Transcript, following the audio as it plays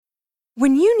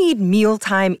When you need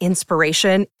mealtime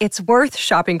inspiration, it's worth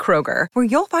shopping Kroger, where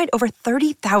you'll find over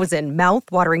 30,000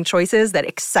 mouth-watering choices that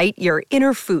excite your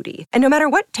inner foodie. And no matter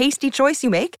what tasty choice you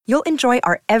make, you'll enjoy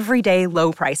our everyday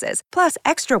low prices, plus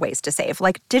extra ways to save,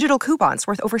 like digital coupons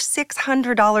worth over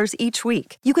 $600 each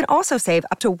week. You can also save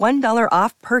up to $1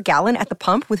 off per gallon at the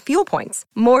pump with fuel points.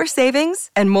 More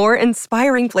savings and more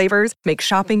inspiring flavors make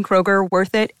shopping Kroger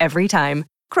worth it every time.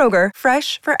 Kroger,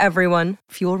 fresh for everyone.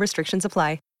 Fuel restrictions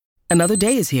apply. Another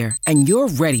day is here, and you're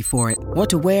ready for it. What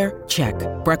to wear? Check.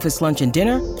 Breakfast, lunch, and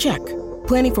dinner? Check.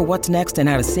 Planning for what's next and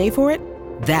how to save for it?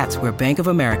 That's where Bank of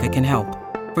America can help.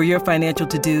 For your financial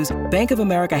to-dos, Bank of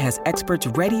America has experts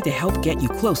ready to help get you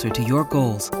closer to your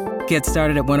goals. Get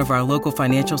started at one of our local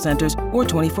financial centers or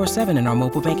 24/7 in our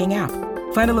mobile banking app.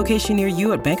 Find a location near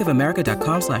you at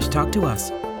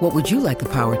bankofamerica.com/talktous. What would you like the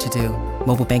power to do?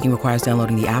 Mobile banking requires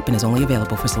downloading the app and is only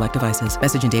available for select devices.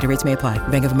 Message and data rates may apply.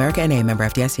 Bank of America N.A., member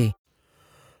FDIC.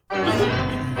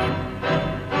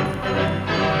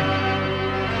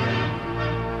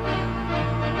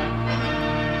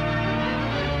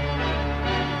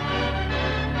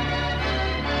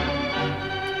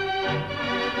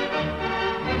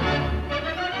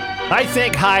 I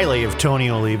think highly of Tony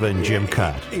Oliva and Jim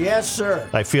Kaat. Yes, sir.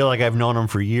 I feel like I've known them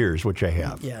for years, which I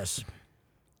have. Yes.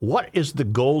 What is the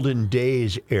Golden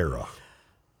Days era?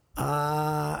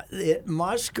 It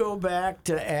must go back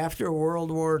to after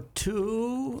World War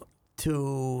II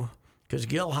because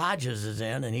Gil Hodges is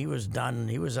in, and he was done.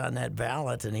 He was on that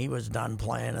ballot, and he was done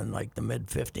playing in like the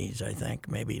mid-'50s, I think,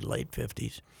 maybe late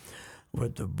 '50s.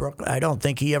 With the Brooklyn, I don't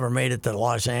think he ever made it to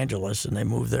Los Angeles, and they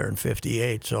moved there in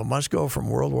 '58. So it must go from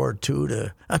World War II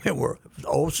to,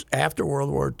 after World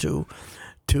War II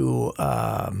to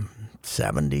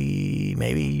 70,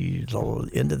 maybe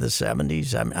into the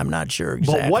 70s. I'm not sure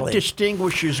exactly. But what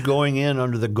distinguishes going in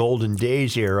under the Golden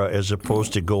Days era as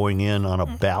opposed to going in on a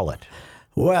ballot?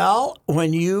 Well,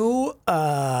 when you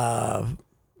are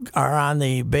on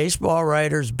the baseball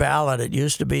writers ballot, it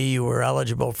used to be you were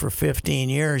eligible for 15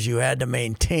 years. You had to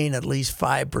maintain at least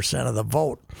 5% of the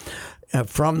vote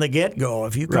from the get-go.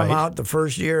 If you come out the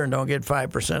first year and don't get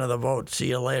 5% of the vote, see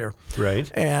you later.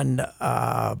 Right. And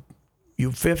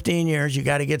you 15 years, you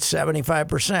got to get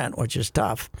 75%, which is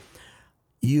tough.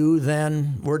 You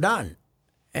then were done.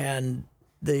 And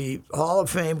the Hall of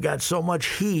Fame got so much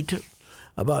heat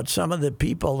about some of the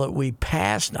people that we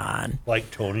passed on,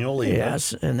 like Tony Oliva.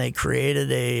 Yes, and they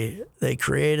created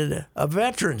a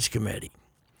veterans committee,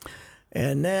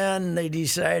 and then they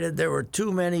decided there were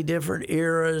too many different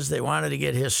eras. They wanted to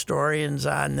get historians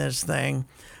on this thing,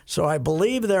 so I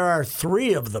believe there are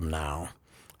 3 of them now.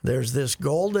 There's this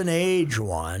Golden Age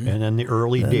one, and then the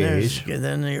early days, and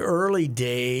then the early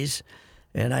days,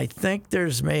 and I think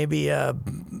there's maybe a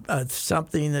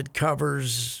something that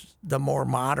covers the more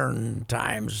modern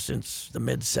times since the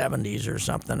mid-'70s or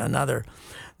something.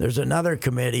 There's another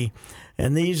committee,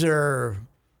 and these are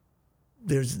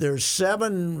there's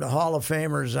 7 Hall of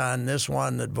Famers on this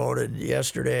one that voted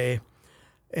yesterday,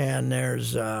 and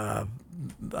there's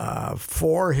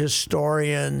 4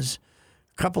 historians,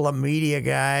 a couple of media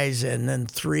guys, and then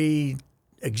 3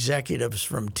 executives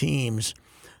from teams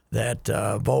that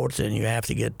vote, and you have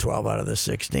to get 12 out of the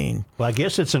 16. Well, I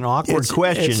guess it's an awkward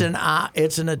question.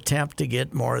 It's an attempt to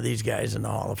get more of these guys in the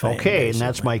Hall of Fame. Okay, basically. and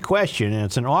that's my question, and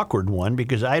it's an awkward one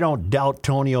because I don't doubt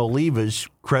Tony Oliva's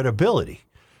credibility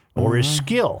or his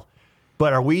skill.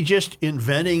 But are we just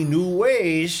inventing new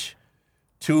ways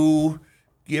to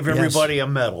give everybody a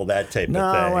medal, that type of thing?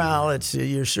 No, well,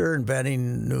 you're sure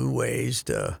inventing new ways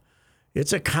to.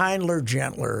 It's a kindler,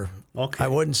 gentler. Okay. I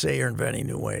wouldn't say you're inventing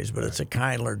new ways, but it's a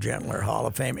kindler, gentler Hall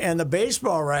of Fame. And the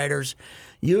baseball writers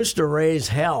used to raise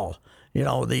hell. You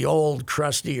know, the old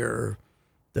crustier.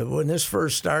 When this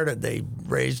first started, they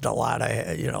raised a lot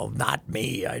of, not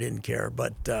me, I didn't care,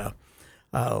 but a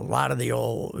lot of the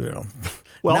old,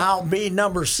 Well, now being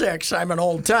number 6, I'm an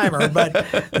old timer, but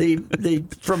the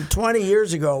from 20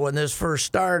 years ago when this first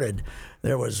started,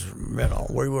 there was,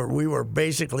 we were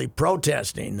basically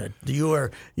protesting that you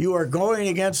are going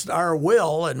against our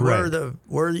will, and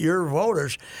we're your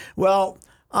voters. Well,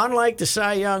 unlike the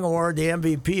Cy Young Award, the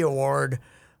MVP award,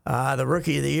 the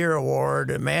Rookie of the Year award,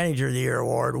 the Manager of the Year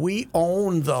award, we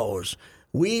own those.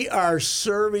 We are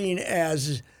serving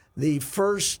as the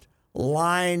first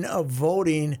line of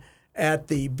voting at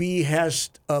the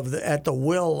behest at the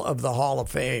will of the Hall of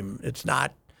Fame. It's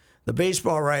not. The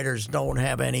baseball writers don't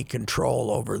have any control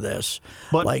over this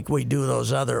like we do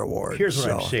those other awards. Here's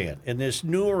what I'm saying. In this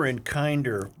newer and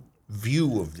kinder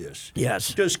view of this,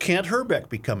 yes, does Kent Hrbek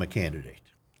become a candidate?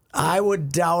 I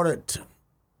would doubt it.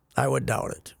 I would doubt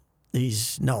it.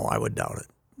 I would doubt it.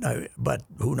 but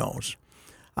who knows?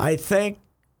 I think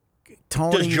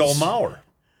Tony's... Does Joe Mauer?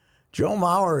 Joe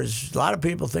Mauer is... A lot of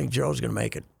people think Joe's going to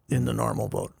make it in the normal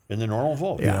vote. In the normal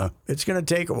vote? Yeah. It's going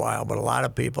to take a while, but a lot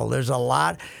of people... There's a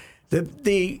lot...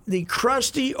 The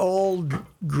crusty old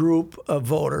group of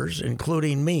voters,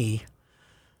 including me,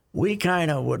 we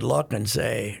kind of would look and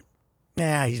say,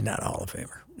 he's not a Hall of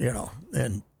Famer, you know.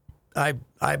 And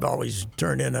I've always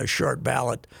turned in a short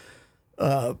ballot,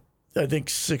 I think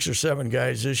 6 or 7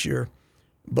 guys this year,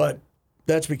 but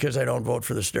that's because I don't vote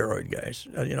for the steroid guys.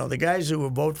 You know, the guys who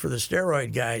vote for the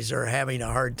steroid guys are having a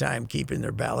hard time keeping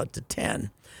their ballot to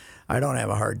 10. I don't have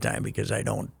a hard time because I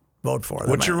don't vote for them.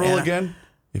 What's your rule again?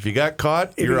 If you got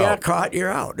caught, you're out. If you got caught, you're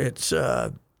out. It's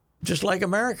just like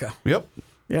America. Yep.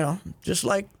 You know,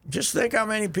 just think how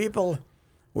many people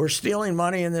were stealing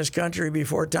money in this country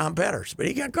before Tom Petters, but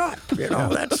he got caught. You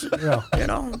know, that's you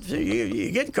know, so you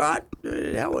get caught.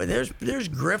 There's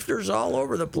grifters all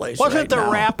over the place. Wasn't the now.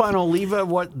 rap on Oliva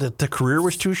that the career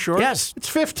was too short? Yes, it's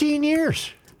 15 years,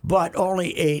 but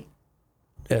only 8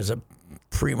 as a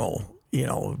primo. You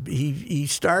know, he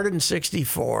started in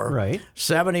 64. Right.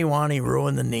 71, he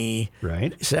ruined the knee.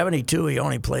 Right. 72, he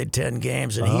only played 10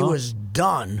 games, and he was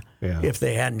done if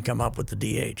they hadn't come up with the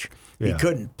DH. He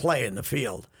couldn't play in the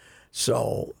field.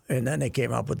 So, and then they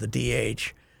came up with the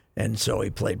DH, and so he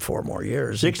played 4 more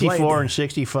years. 64 and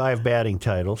 65 batting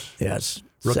titles. Yes.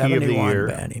 Rookie of the year,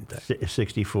 batting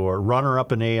 64.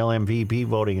 Runner-up in AL MVP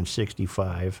voting in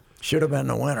 65. Should have been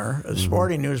the winner.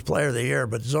 Sporting News Player of the Year,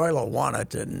 but Zoilo won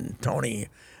it, and Tony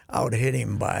out-hit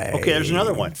him by... Okay, there's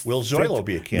another one. Will Zoilo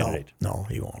be a candidate? No,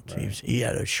 he won't. Right.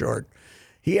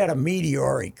 He had a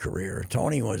meteoric career.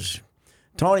 Tony was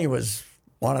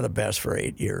one of the best for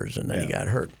 8 years, and then he got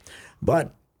hurt.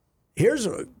 But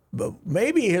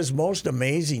maybe his most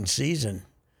amazing season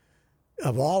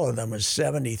of all of them is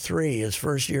 73. His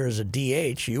first year as a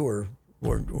DH.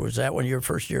 Was that when your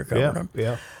first year covering him?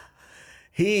 Yeah.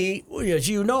 He, as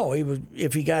you know,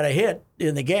 if he got a hit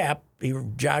in the gap, he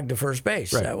jogged to first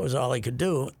base. Right. That was all he could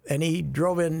do. And he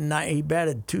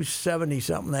batted 270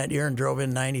 something that year and drove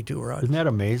in 92 runs. Isn't that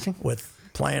amazing?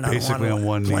 With playing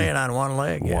on one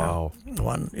leg. Wow.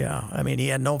 Yeah. I mean, he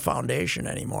had no foundation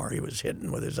anymore. He was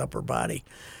hitting with his upper body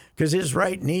because his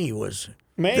right knee was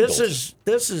mangled.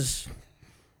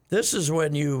 This is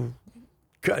when you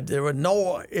could. There were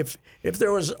no if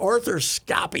there was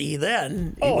arthroscopy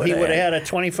then. He would have had a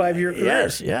 25-year career.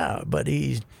 Yes, yeah. But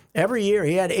every year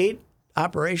he had 8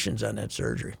 operations on that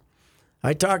surgery.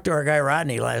 I talked to our guy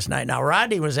Rodney last night. Now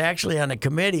Rodney was actually on the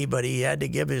committee, but he had to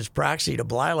give his proxy to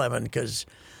Blyleven because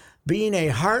being a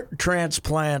heart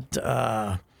transplant,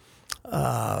 I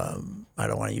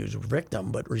don't want to use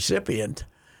victim, but recipient.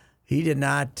 He did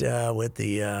not, with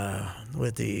the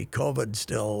COVID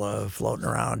still floating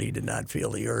around, he did not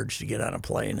feel the urge to get on a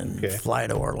plane and fly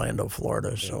to Orlando,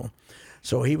 Florida.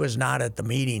 So he was not at the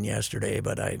meeting yesterday,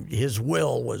 but his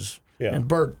will was, and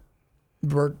Bert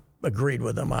agreed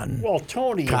with him on. Well,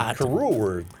 Tony and Carew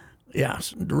were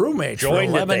roommates for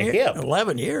 11 years.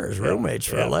 11 years, roommates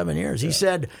for 11 years. He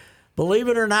said, believe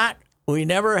it or not, we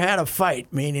never had a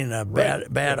fight, meaning a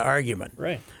bad argument.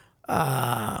 Right.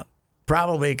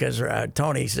 Probably because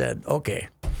Tony said, okay.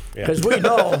 Because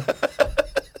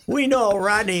we know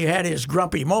Rodney had his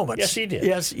grumpy moments. Yes, he did.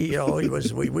 Yes, he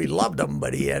was. We loved him,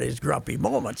 but he had his grumpy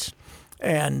moments.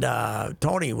 And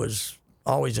Tony was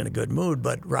always in a good mood.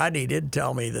 But Rodney did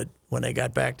tell me that when they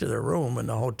got back to their room in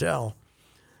the hotel,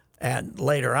 and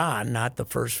later on, not the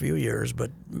first few years, but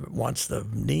once the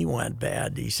knee went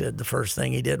bad, he said the first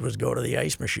thing he did was go to the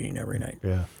ice machine every night.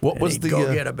 Yeah. He'd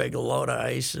go get a big load of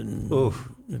ice and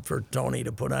for Tony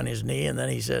to put on his knee, and then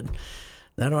he said,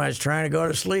 then when I was trying to go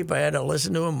to sleep, I had to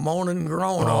listen to him moan and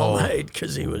groan all night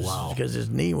because his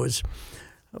knee was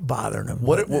bothering him.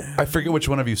 I forget which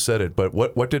one of you said it, but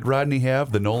what did Rodney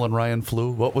have? The Nolan Ryan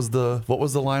flu? What was the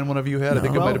line one of you had? I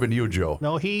think it might have been you, Joe.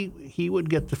 No, he would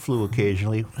get the flu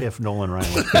occasionally if Nolan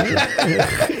Ryan was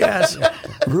Yes.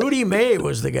 Rudy May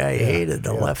was the guy he hated,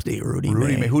 the lefty, Rudy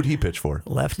May. Who'd he pitch for?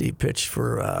 Lefty, pitched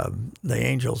for the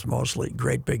Angels mostly.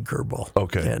 Great big curveball.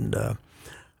 Okay.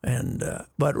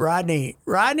 But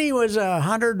Rodney was a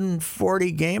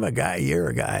 140 game a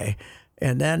year guy,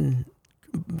 and then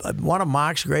one of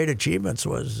Mock's great achievements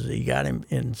was he got him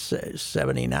in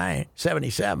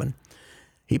 77.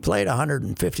 He played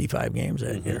 155 games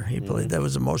that year. He played. That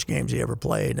was the most games he ever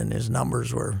played, and his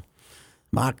numbers were.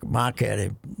 Mock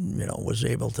had, was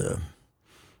able to.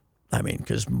 I mean,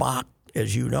 because Mock,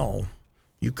 as you know,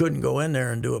 you couldn't go in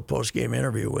there and do a post-game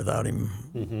interview without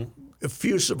him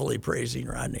effusively praising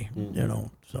Rodney.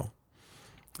 So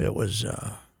it was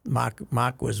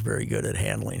Mock was very good at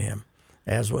handling him,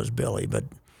 as was Billy. But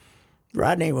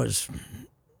Rodney was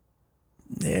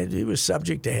he was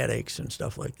subject to headaches and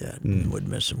stuff like that. And would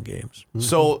miss some games.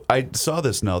 So I saw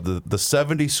this now. The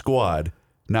 70 squad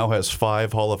now has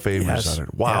 5 Hall of Famers Yes. on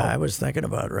it. Wow. Yeah, I was thinking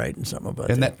about writing something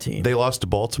about And that team. they lost to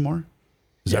Baltimore?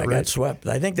 Is that got right? swept.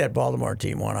 I think that Baltimore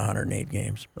team won 108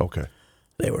 games. Okay.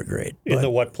 They were great. In But the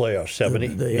what playoffs? 70?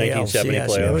 the 1970 ALCS,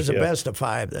 playoffs. it was the yeah. best of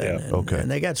 5 then. Yeah. And, Okay. and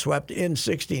they got swept in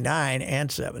 69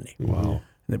 and 70. Wow.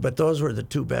 But those were the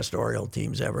 2 best Oriole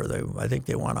teams ever. I think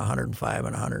they won 105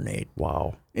 and 108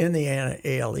 Wow. in the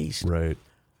AL East. Right.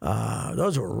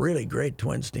 Those were really great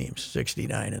Twins teams,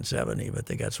 69 and 70, but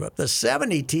they got swept. The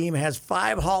 70 team has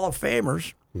 5 Hall of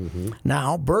Famers.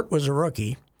 Now, Bert was a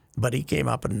rookie, but he came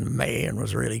up in May and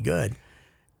was really good.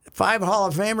 5 Hall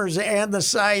of Famers and the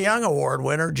Cy Young Award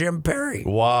winner, Jim Perry.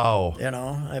 Wow. You know,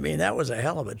 I mean, that was a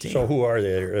hell of a team. So who are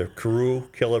they? Carew,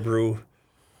 Killebrew.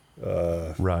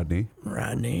 Rodney.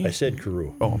 Rodney, I said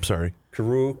Carew. Oh, I'm sorry.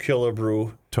 Carew,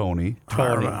 Killebrew, Tony.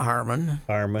 Harmon.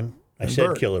 Harmon. I And said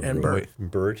Bert, Killebrew. and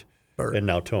Bert. Bert. And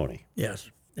now Tony. Yes,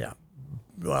 yeah.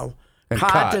 Well, And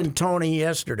Cott Cott. and Tony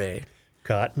yesterday,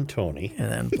 Cott and Tony.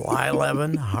 and then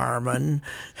Blyleven, Harmon,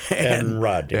 And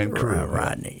Rodney. And Carew.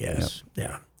 Rodney. Yes,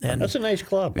 yeah. And That's a nice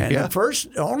club. And Yeah. the first,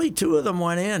 only 2 of them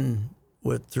went in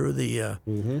through the.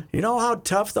 You know how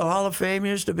tough the Hall of Fame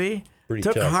used to be? Pretty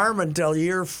Took tough. Harmon till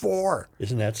year 4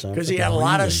 Isn't that something? because he had a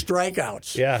lot of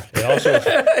strikeouts. Yeah. And also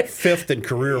 5th in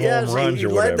career Yes, home runs he or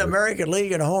led whatever. the American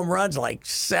League in home runs like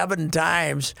 7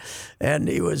 times, and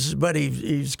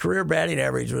his career batting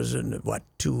average was in what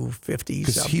 250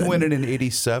 Because something. he went in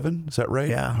 87. Is that right?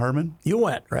 Yeah. Harmon? You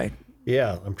went right.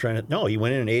 Yeah. I'm trying to. No, he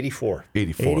went in 84.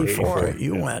 84. 84.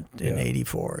 You yeah. went in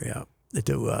 84. Yeah,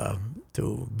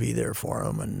 to be there for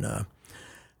him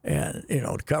and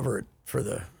to cover it for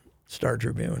the Star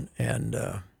Tribune and.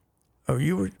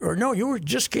 You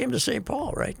just came to St.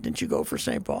 Paul, right? Didn't you go for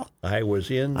St. Paul? I was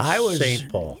in was-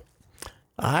 St. Paul.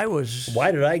 I was.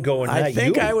 Why did I go and I not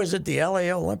think you? I was at the LA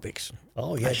Olympics.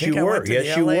 Oh, I yes, think you I were. went to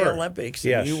Yes, the you LA were. Olympics.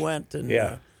 Yes. And you went and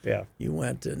Yeah. Yeah. you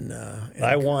went and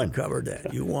I won. covered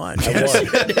that. You won. I Yes, won.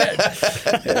 you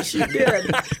did. Yes, you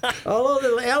did.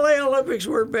 Although the LA Olympics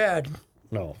were bad,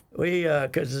 No. we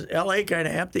because LA kind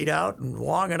of emptied out, and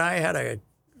Wong and I had to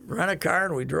rent a car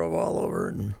and we drove all over,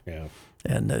 and Yeah.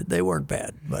 they weren't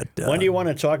bad. But When do you want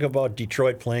to talk about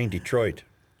Detroit playing Detroit?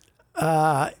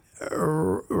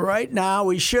 right now,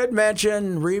 we should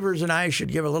mention Reavers and I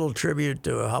should give a little tribute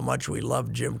to how much we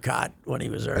loved Jim Cott when he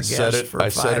was our I guest said it. for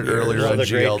I 5 said it years. earlier on Another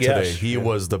great GL today. guest. He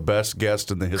was the best guest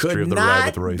in the history Could of the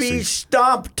Rabbit not Racing. be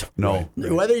stumped. No.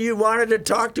 Whether you wanted to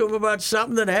talk to him about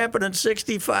something that happened in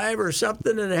 '65 or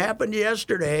something that happened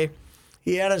yesterday,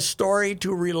 he had a story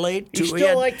to relate to. He's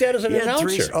still like that as an he had announcer.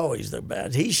 He's the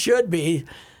best. He should be.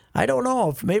 I don't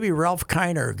know if maybe Ralph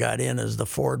Kiner got in as the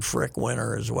Ford Frick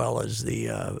winner as well as the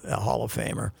Hall of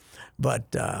Famer. But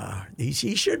he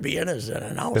should be in as an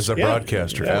announcer. As a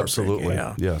broadcaster, Yeah. absolutely.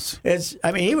 Yeah. Yes.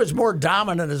 He was more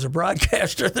dominant as a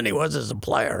broadcaster than he was as a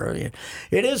player. I mean,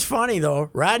 it is funny though.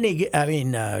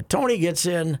 Tony gets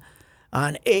in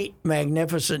on 8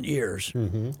 magnificent years,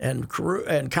 and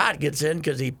Cott gets in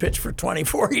because he pitched for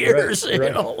 24 years,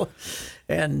 right.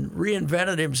 and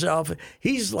reinvented himself.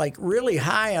 He's like really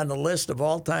high on the list of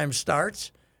all-time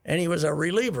starts. And he was a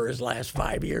reliever his last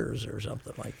 5 years or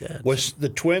something like that. Was the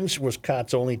Twins was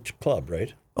Cott's only club,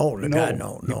 right? Oh, God,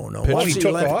 no. pitched- Once he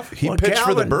took left- off? He pitched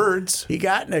for the Birds. He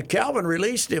Calvin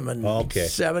released him in Okay.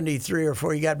 73 or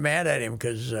 4. He got mad at him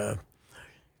because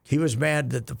he was mad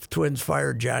that the Twins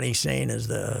fired Johnny Sain as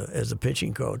the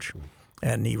pitching coach.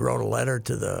 And he wrote a letter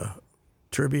to the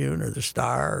Tribune or the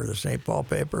Star or the St. Paul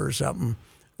paper or something,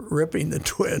 ripping the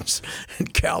Twins,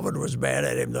 and Calvin was mad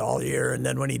at him all year. And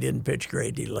then when he didn't pitch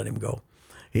great, he let him go.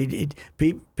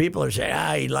 People are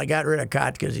saying, he got rid of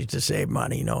Cott because he's to save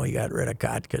money. No, he got rid of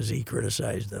Cott because he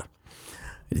criticized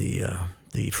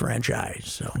the franchise.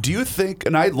 So Do you think,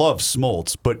 and I love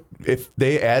Smoltz, but if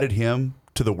they added him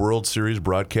to the World Series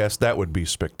broadcast, that would be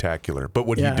spectacular. But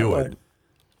would he do it?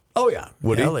 Oh yeah,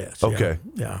 Would he? Hell yes. Okay.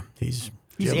 Yeah, he's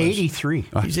He's jealous. 83.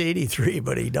 He's 83,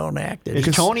 but he don't act it.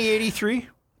 Is Tony 83?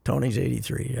 Tony's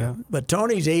 83, yeah. But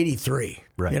Tony's 83.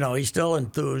 Right. He's still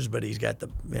enthused, but he's got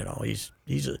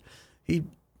he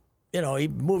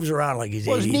moves around like he's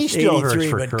Well, his 80, knee still hurts, 83,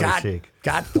 for but Christ's sake.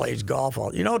 Cott plays golf.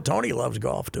 Tony loves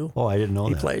golf, too. Oh, I didn't know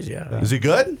He that. plays, yeah. Is he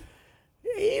good?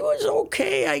 He was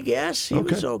okay, I guess. He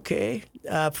was okay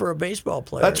for a baseball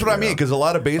player. That's what I mean, because a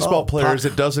lot of baseball Oh, players,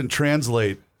 Puck. it doesn't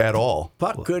translate at all.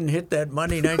 Puck couldn't hit that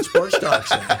Monday Night Sports Talk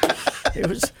center.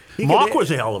 Mock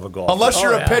was a hell of a golfer. Unless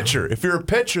you're Oh, a yeah. pitcher. If you're a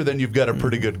pitcher, then you've got a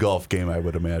pretty good golf game, I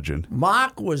would imagine.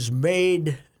 Mock was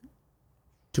made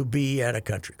to be at a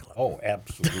country club. Oh,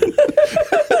 absolutely.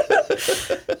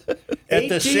 At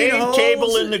the 18 same holes.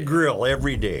 table in the grill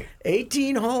every day.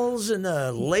 18 holes in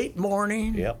the late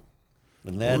morning. Yep.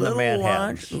 And then the Little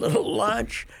Manhattans. little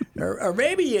lunch, or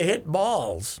maybe you hit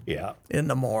balls Yeah. in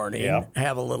the morning, Yeah.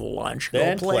 have a little lunch,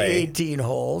 Then go play play. 18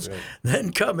 holes,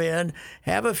 then come in,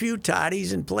 have a few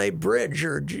toddies and play bridge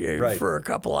Right. for a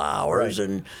couple of hours, Right.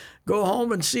 and go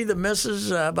home and see the missus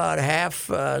about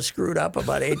half screwed up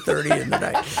about 8:30 in the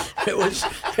night. It was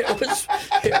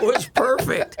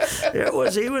perfect.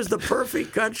 He was the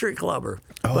perfect country clubber,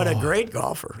 but a great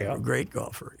golfer. Yeah. A great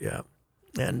golfer, yeah.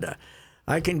 And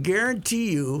I can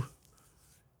guarantee you,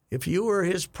 if you were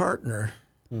his partner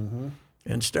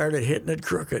and started hitting it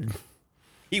crooked,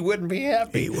 He wouldn't be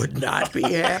happy. he would not be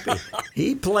happy.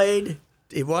 He played.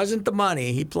 It wasn't the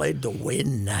money. He played to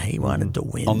win. He wanted to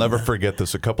win. I'll never forget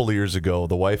this. A couple of years ago,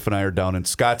 the wife and I are down in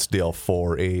Scottsdale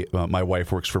for my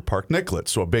wife works for Park Nicollet,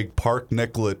 so a big Park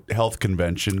Nicollet health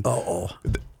convention.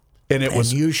 And it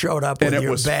was And you showed up with and it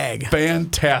your was bag.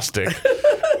 fantastic.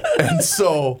 And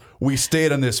so we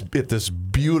stayed at this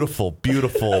beautiful,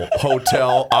 beautiful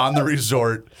hotel on the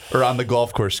resort, or on the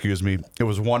golf course, excuse me. It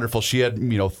was wonderful. She had,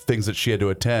 things that she had to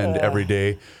attend every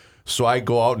day. So I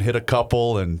go out and hit a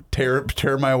couple and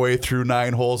tear my way through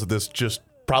 9 holes at this just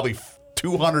probably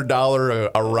 $200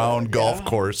 a round golf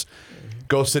course.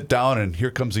 Go sit down, and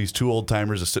here comes these 2 old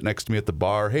timers that sit next to me at the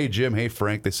bar. Hey, Jim. Hey,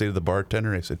 Frank. They say to the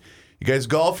bartender. I said, "You guys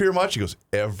golf here much?" He goes,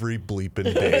 "Every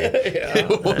bleeping day."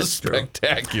 It was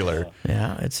spectacular.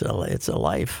 Yeah, it's a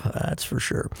life, that's for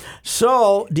sure.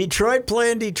 So Detroit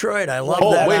playing Detroit. I love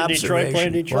that wait, observation. Detroit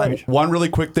playing Detroit. One really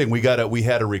quick thing. We had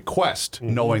a request,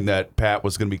 knowing that Pat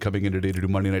was going to be coming in today to do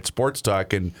Monday Night Sports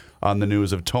Talk, and on the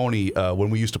news of Tony, when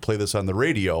we used to play this on the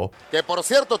radio. Que por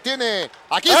cierto tiene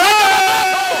aquí.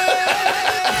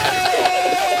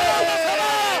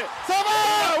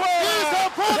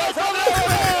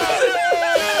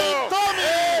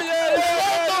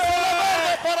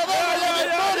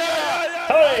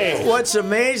 What's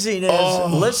amazing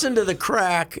is listen to the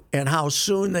crack and how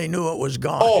soon they knew it was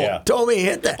gone. Oh, yeah. Tommy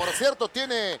hit that. Por cierto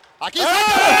tiene aquí.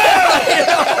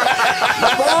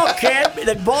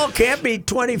 The ball can't be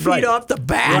 20 feet off the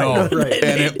bat. No, They-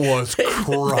 and it was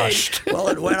crushed. well,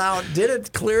 it went out. Did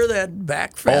it clear that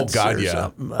back fence? God, or yeah.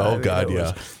 something? Oh, God, it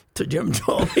was yeah. To Jim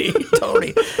Tony.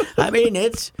 I mean,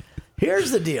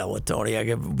 here's the deal with Tony. I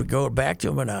could go back to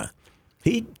him, and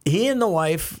he and the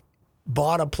wife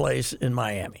bought a place in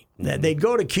Miami. They'd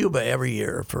go to Cuba every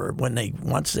year for when they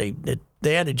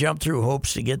had to jump through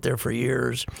hoops to get there for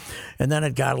years, and then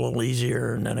it got a little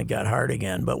easier, and then it got hard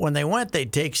again. But when they went,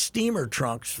 they'd take steamer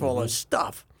trunks full of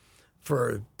stuff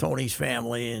for Tony's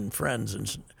family and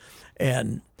friends,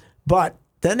 but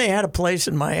then they had a place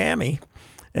in Miami,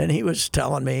 and he was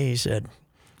telling me, he said,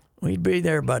 we'd be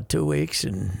there about 2 weeks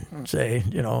and say,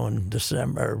 in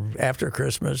December, after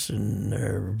Christmas, and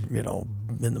in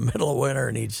the middle of winter,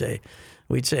 and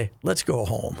we'd say, let's go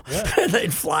home. Yeah. And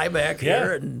they'd fly back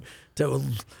here and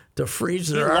to freeze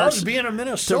their He loves arse. being in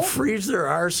Minnesota. To freeze their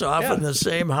arse off Yeah. in the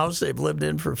same house they've lived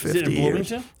in for 50 it in years.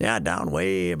 Bloomington? Yeah, down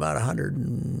way about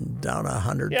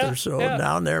 100 Yeah, or so, yeah.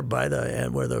 down there by the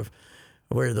end where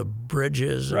the bridge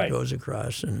is Right. and goes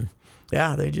across. And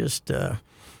yeah, they just.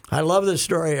 I love this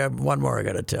story. One more I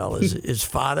got to tell is his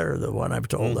father, the one I've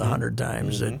told 100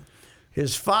 times. That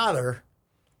his father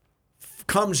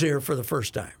comes here for the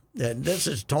first time, and this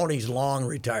is Tony's long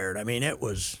retired. I mean, it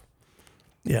was,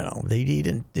 he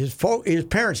didn't. His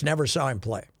parents never saw him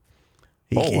play.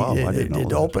 I didn't know It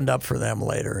that. opened up for them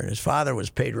later, and his father was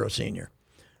Pedro Sr.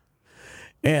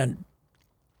 And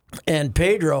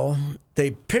Pedro,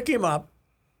 they pick him up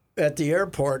at the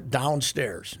airport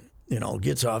downstairs.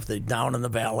 Gets off down in the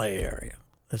valet area.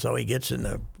 That's how he gets in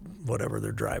the whatever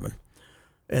they're driving.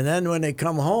 And then when they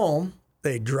come home,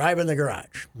 they drive in the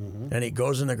garage, and he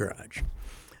goes in the garage,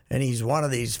 and he's one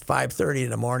of these 5:30 in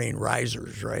the morning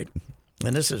risers, right?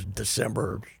 And this is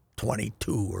December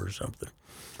 22 or something.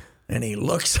 And he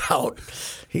looks out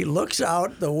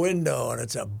the window, and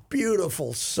it's a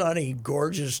beautiful, sunny,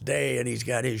 gorgeous day, and he's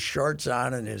got his shorts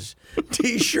on and his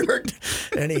T-shirt,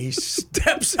 and he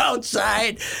steps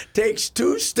outside, takes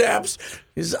 2 steps,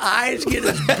 his eyes get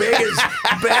as big as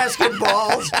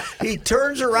basketballs. He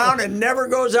turns around and never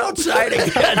goes outside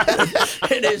again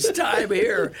in his time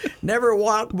here. Never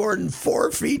walked more than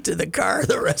 4 feet to the car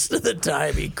the rest of the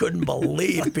time. He couldn't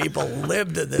believe people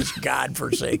lived in this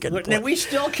godforsaken place. And we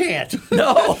still can't.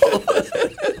 No.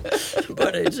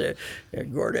 But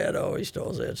Gordad always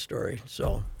tells that story.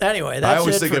 So anyway, that's I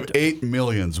always it think for of 8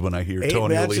 Millions when I hear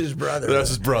Tony. That's Lee. his brother. That's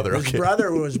his brother. His Okay.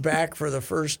 brother was back for the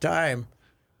first time.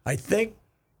 I think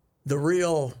the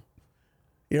real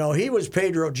he was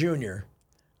Pedro Jr.,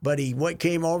 but he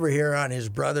came over here on his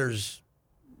brother's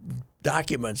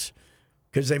documents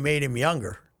because they made him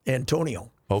younger,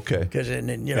 Antonio. Okay. Because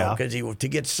to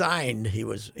get signed, he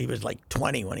was like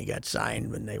 20 when he got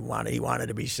signed, and he wanted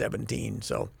to be 17.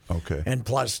 So Okay. and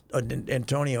plus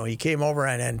Antonio, he came over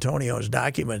on Antonio's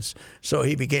documents, so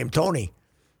he became Tony.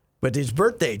 But his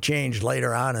birthday changed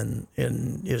later on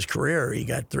in his career. He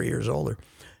got 3 years older,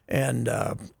 and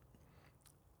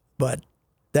but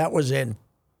that was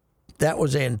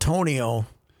Antonio,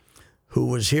 who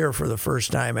was here for the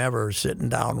first time ever, sitting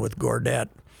down with Gordette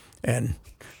and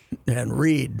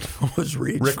Reed. Was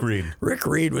Reed? Rick Reed. Rick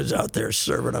Reed was out there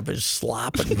serving up his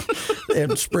slop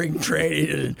and spring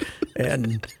training,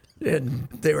 and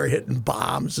they were hitting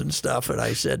bombs and stuff. And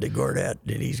I said to Gordette,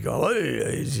 and he's going,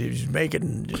 hey, he's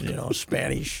making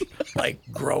Spanish like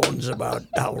groans about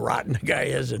how rotten the guy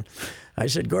is. And I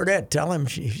said, Gordette, tell him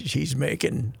she's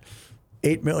making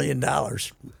 $8 million.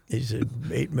 He said,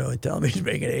 $8 million. Tell him he's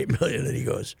making $8 million. And he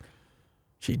goes,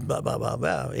 she's blah blah blah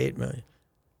blah, $8 million.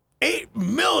 $8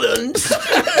 million.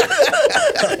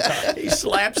 He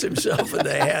slaps himself in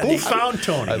the head. Who found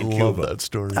Tony? I in love Cuba? that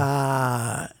story.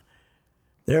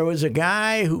 There was a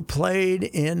guy who played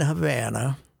in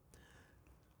Havana,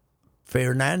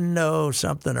 Fernando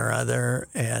something or other,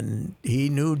 and he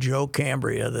knew Joe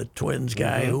Cambria, the Twins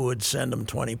guy, who would send him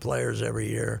 20 players every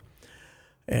year.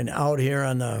 And out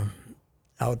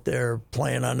there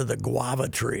playing under the guava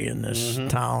tree in this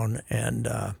town, and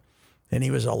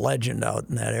he was a legend out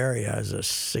in that area as a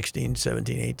 16,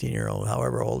 17, 18-year-old,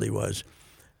 however old he was.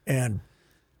 And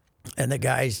the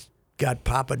guys got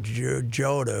Papa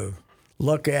Joe to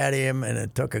look at him, and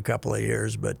it took a couple of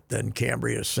years, but then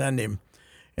Cambria sent him.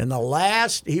 And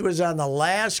he was on the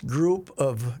last group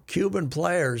of Cuban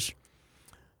players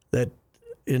that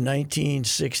in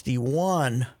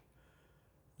 1961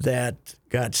 that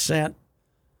got sent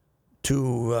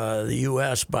to the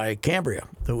U.S. by Cambria,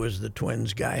 who was the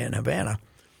Twins guy in Havana.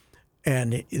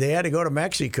 And they had to go to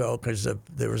Mexico because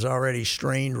there was already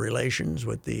strained relations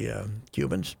with the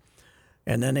Cubans.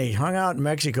 And then they hung out in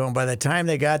Mexico, and by the time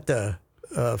they got to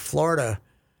Florida,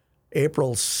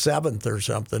 April 7th or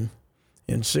something,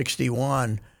 in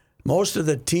 61, most of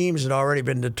the teams had already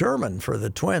been determined for the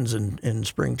Twins in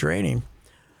spring training.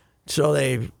 So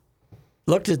they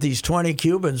looked at these 20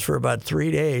 Cubans for about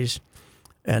 3 days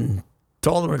and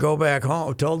told them to go back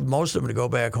home, told most of them to go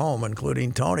back home,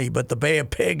 including Tony, but the Bay of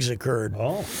Pigs occurred.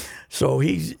 Oh. So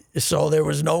there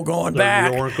was no going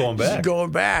back. You weren't going back.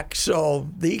 Going back. So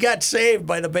he got saved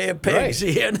by the Bay of Pigs.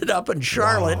 Right. He ended up in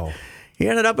Charlotte. Wow. He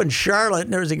ended up in Charlotte,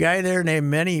 and there was a guy there named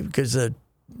Manny, because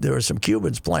there were some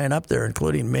Cubans playing up there,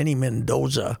 including Manny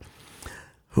Mendoza,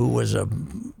 who was a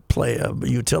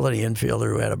utility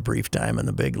infielder who had a brief time in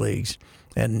the big leagues.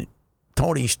 And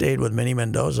Tony stayed with Manny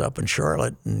Mendoza up in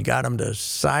Charlotte and got him to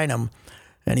sign him.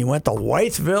 And he went to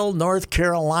Whiteville, North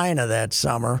Carolina that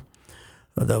summer,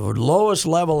 the lowest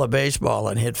level of baseball,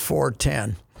 and hit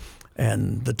 .410.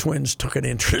 And the Twins took an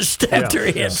interest after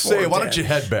he hit .410. Say, why don't you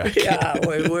head back? Yeah.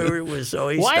 So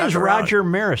he Why stuck is around. Roger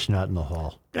Maris not in the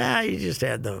Hall? He just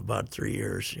had about 3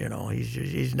 years. He's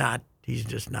just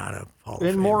not a Hall of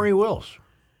And Famer. Maury Wills.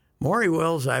 Maury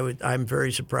Wills, I'm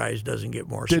very surprised doesn't get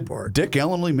more Did support. Dick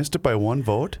Allen only missed it by one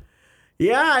vote?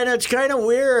 Yeah, and it's kind of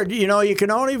weird. You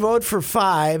can only vote for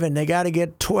 5, and they got to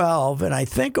get 12, and I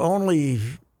think only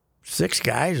 6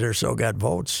 guys or so got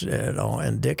votes.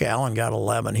 And Dick Allen got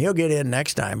 11. He'll get in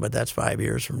next time, but that's 5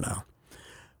 years from now.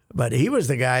 But he was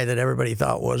the guy that everybody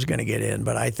thought was going to get in,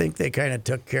 but I think they kind of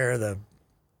took care of the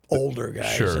older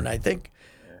guys, Sure. and I think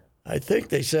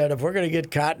they said, if we're going to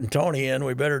get Cott and Tony in,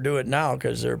 we better do it now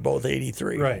because they're both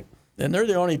 83. Right. And they're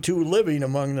the only 2 living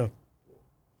among the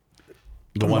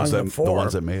The the four.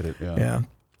 ones that made it. Yeah. Yeah.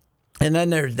 And then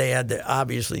they had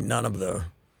obviously none of the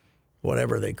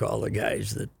whatever they call the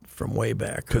guys that from way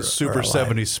back. Because Super alive.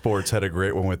 70 Sports had a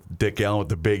great one with Dick Allen with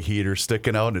the big heater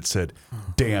sticking out, and it said,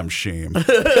 "Damn shame."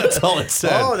 That's all it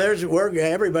said. Oh, there's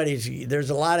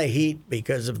a lot of heat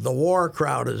because of the war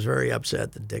crowd is very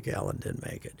upset that Dick Allen didn't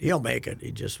make it. He'll make it.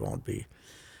 He just won't be.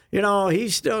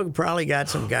 He's still probably got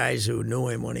some guys who knew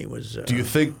him when he was. Do you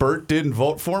think Bert didn't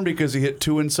vote for him because he hit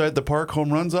 2 inside the park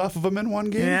home runs off of him in one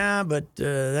game? Yeah, but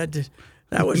that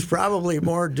was probably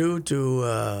more due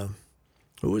to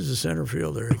who was the center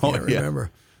fielder? I can't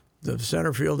remember. The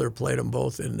center fielder played them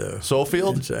both into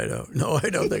Sofield? Inside out. No,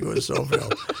 I don't think it was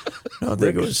Sofield. I don't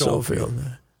think it was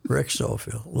Sofield. Rick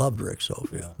Sofield. Loved Rick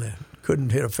Sofield. Yeah.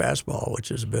 Couldn't hit a fastball, which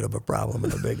is a bit of a problem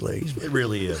in the big leagues. It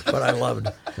really is. But I loved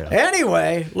it. Yeah.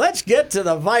 Anyway, let's get to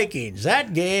the Vikings.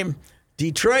 That game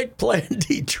Detroit playing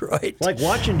Detroit. Like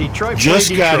watching Detroit play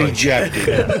Just got Detroit.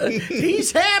 ejected.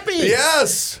 He's happy.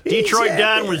 Yes. Detroit He's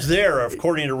Don happy. was there,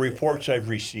 according to reports I've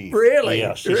received. Really?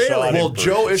 Yes. He Really? saw it in Well, person.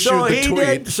 Joe issued So the he tweet.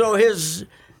 did. So his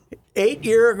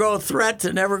 8-year-ago threat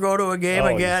to never go to a game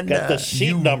Oh, again. he's got the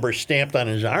seat number stamped on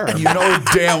his arm. You know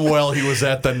damn well he was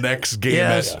at the next game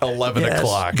Yes. at 11 Yes.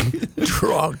 o'clock.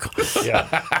 drunk.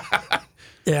 Yeah.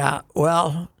 Yeah.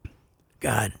 Well,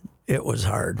 God, it was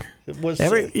hard. It was,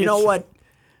 You know what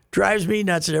drives me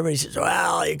nuts? And everybody says,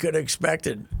 "Well, you could expect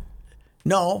it."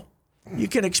 No, you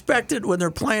can expect it when they're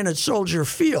playing at Soldier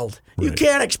Field. You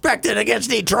can't expect it against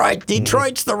Detroit.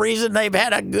 Detroit's the reason they've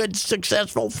had a good,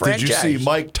 successful franchise. Did you see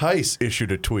Mike Tice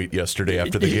issued a tweet yesterday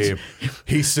after the game?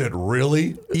 He said,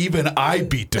 "Really? Even I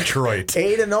beat Detroit."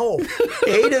 8-0,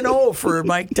 8-0 for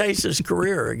Mike Tice's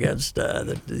career against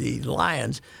the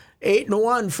Lions.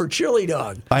 8-1 for Chili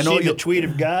Dog. I know See you. the tweet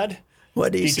of God?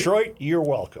 What do you say? Detroit, you're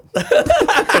welcome.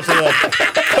 Because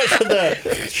of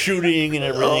the shooting and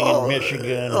everything in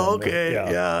Michigan. and, okay,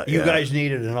 yeah, You yeah. guys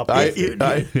needed an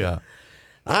update. Yeah.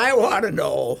 I want to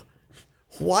know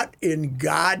what in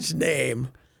God's name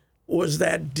was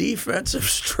that defensive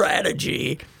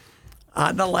strategy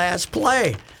on the last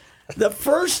play. The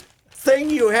first thing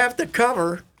you have to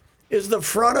cover is the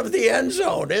front of the end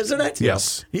zone, isn't it?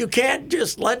 Yes. You can't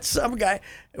just let some guy.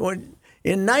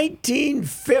 In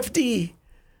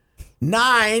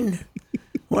 1959,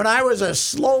 when I was a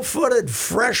slow-footed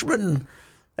freshman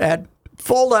at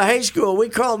Fulda High School, we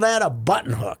called that a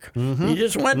button hook. You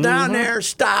just went down there,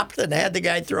 stopped, and had the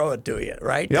guy throw it to you,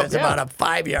 right? That's about a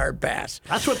 5-yard pass.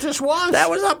 That's what this was.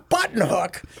 That was a button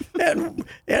hook, and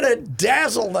it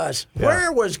dazzled us.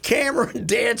 Where was Cameron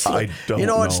dancing? I don't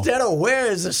know. Instead of where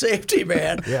is the safety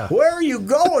man? Yeah. Where are you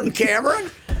going,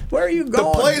 Cameron? Where are you The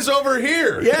going? play's over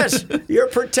here. Yes, you're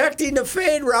protecting the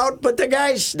fade route, but the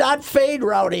guy's not fade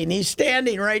routing. He's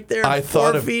standing right there I 4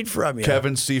 thought of feet from you.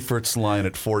 Kevin Seifert's line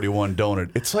at 41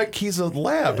 Donut. It's like he's a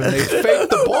lab and they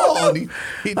faked the ball. And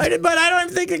he But I don't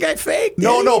even think the guy faked.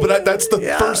 no, did no, he? but that's the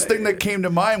Yeah. first thing that came to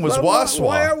mind was But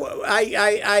Waswa.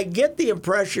 I get the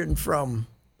impression from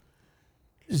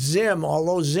Zim,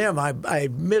 although Zim, I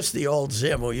miss the old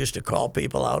Zim who used to call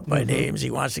people out by names.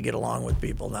 He wants to get along with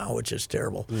people now, which is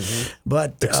terrible.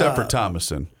 But Except for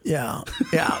Thomason. yeah,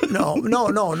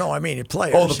 no. I mean,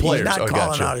 players. Oh, the players. He's not Oh, calling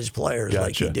gotcha. out his players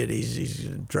like he Gotcha. did. He's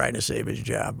trying to save his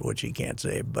job, which he can't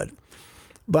save. But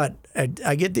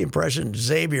I get the impression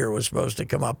Xavier was supposed to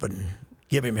come up and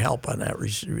give him help on that.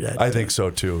 I think so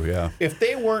too, yeah. If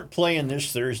they weren't playing this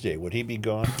Thursday, would he be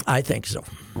gone? I think so.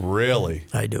 Really?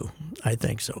 I do. I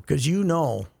think so. Because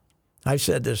I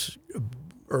said this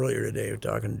earlier today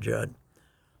talking to Judd.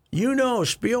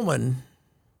 Spielman,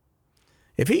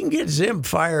 if he can get Zim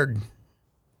fired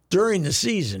during the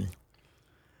season,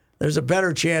 there's a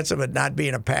better chance of it not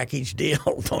being a package deal,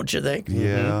 don't you think?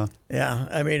 Yeah. Yeah.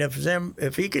 I mean,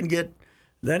 if he can get,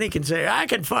 then he can say, I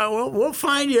can find, we'll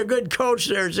find you a good coach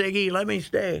there, Ziggy. Let me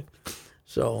stay.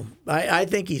 So I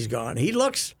think he's gone. He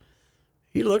looks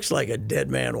like a dead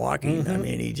man walking. I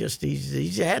mean,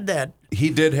 he's had that. He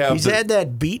did have He's had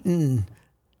that beaten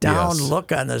down Yes.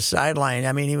 look on the sideline.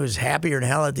 I mean, he was happier than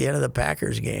hell at the end of the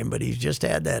Packers game, but he's just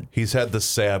had that. he's had the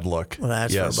sad look. Well,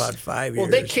 that's Yes. for about 5 Well,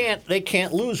 years. they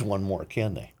can't lose one more,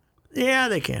 can they? Yeah,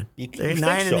 they can. You They, think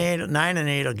 9 so? and 8. 9 and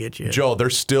 8 will get you. Joe, they're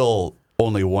still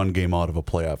only one game out of a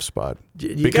playoff spot.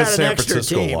 You because got an San extra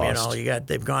Francisco team, lost.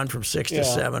 they've gone from 6 to Yeah.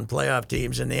 7 playoff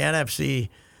teams, and the NFC,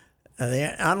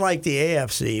 unlike the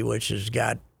AFC, which has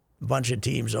got a bunch of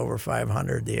teams over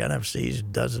 500, the NFC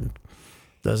doesn't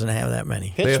have that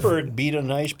many. Pittsburgh beat a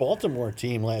nice Baltimore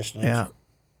team last night. Yeah,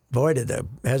 boy, did the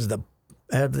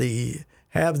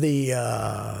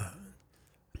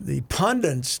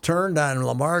pundits turned on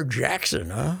Lamar Jackson,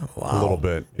 huh? Wow, A little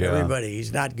bit, yeah. Everybody,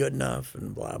 he's not good enough,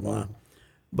 and blah blah.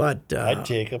 But I'd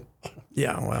take him.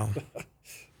 yeah, well,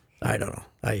 I don't know.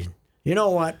 You know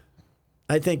what?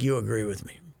 I think you agree with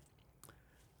me.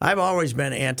 I've always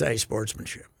been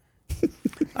anti-sportsmanship.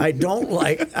 I don't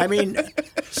like. I mean,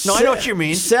 No, I know what you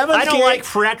mean. I don't like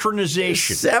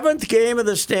fraternization. 7th game of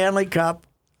the Stanley Cup.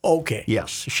 Okay.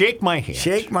 Yes, shake my hand.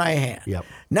 Shake my hand. Yep.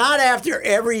 Not after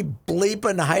every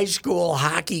bleeping high school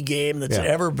hockey game that's Yeah.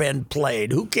 ever been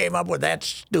played. Who came up with that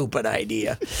stupid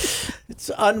idea?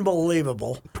 It's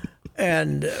unbelievable.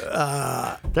 And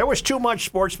There was too much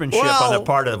sportsmanship on the Well,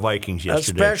 part of the Vikings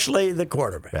yesterday. especially the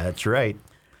quarterback. That's right.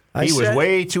 I He was said-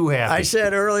 way too happy. I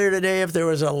said earlier today if there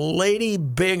was a Lady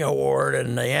Bing Award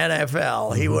in the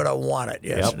NFL, he would have won it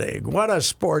yesterday. What a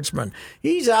sportsman.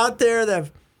 He's out there.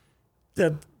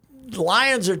 The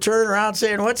Lions are turning around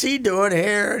saying, what's he doing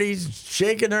here? And he's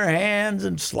shaking their hands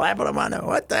and slapping them on the,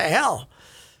 what the hell?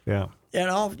 yeah.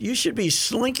 you should be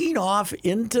slinking off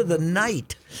into the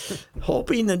night,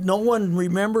 hoping that no one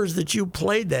remembers that you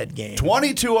played that game.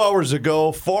 22 hours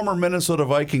ago, former Minnesota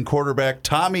Viking quarterback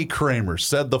Tommy Kramer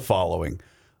said the following: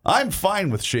 "I'm fine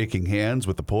with shaking hands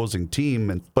with opposing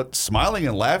team, but smiling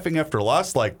and laughing after a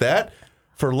loss like that,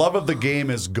 for love of the game,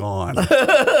 is gone."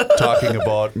 Talking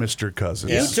about Mr.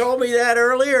 Cousins. You told me that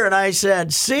earlier, and I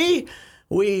said, see,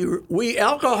 we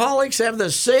alcoholics have the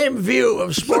same view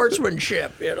of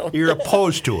sportsmanship. You're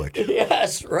opposed to it.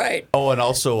 Yes, right. Oh, and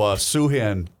also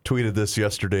Suhan tweeted this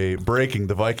yesterday, breaking: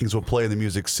 "The Vikings will play in the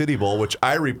Music City Bowl," which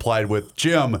I replied with,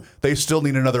 "Jim, they still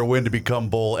need another win to become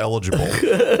bowl eligible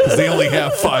because they only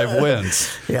have 5 wins."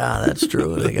 Yeah, that's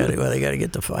true. They got to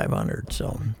get to 500.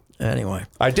 So anyway,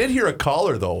 I did hear a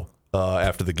caller though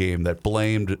after the game that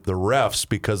blamed the refs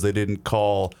because they didn't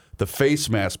call the face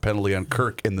mask penalty on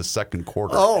Kirk in the second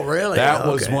quarter. Oh, really? That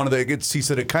was Okay. one of the. He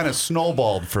said it kind of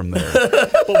snowballed from there.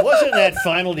 But wasn't that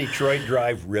final Detroit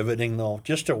drive riveting, though?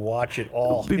 Just to watch it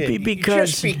all.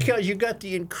 Because you got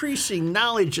the increasing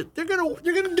knowledge that they're gonna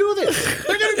do this.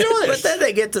 They're gonna do but this. then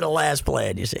they get to the last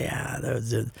play, and you say,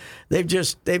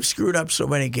 they've screwed up so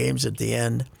many games at the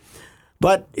end.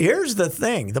 But here's the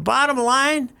thing: the bottom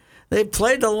line. They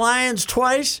played the Lions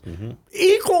twice,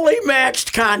 equally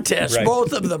matched contests. Right.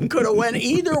 Both of them could have went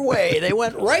either way. They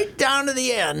went right down to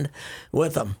the end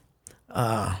with them.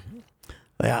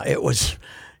 It was.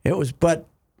 But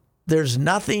there's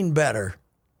nothing better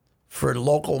for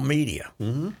local media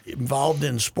involved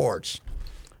in sports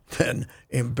than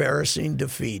embarrassing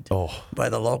defeat by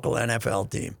the local NFL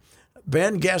team.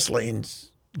 Ben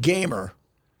Gessling's Gamer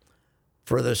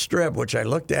for the Strip, which I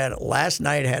looked at last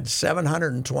night, had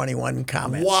 721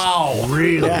 comments. Wow,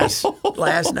 Really? Yes,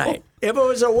 last night. If it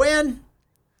was a win,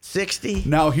 60,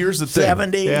 Now here's the thing.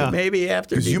 70, Yeah. maybe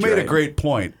after Because you Detroit. made a great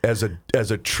point. As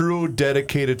a true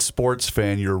dedicated sports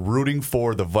fan, you're rooting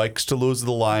for the Vikes to lose to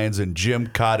the Lions and Jim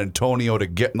Antonio to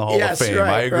get in the Hall of Fame. Right,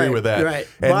 I agree with that. Right.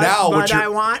 And but, now, but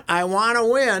I want to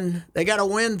win. They got to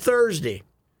win Thursday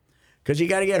because you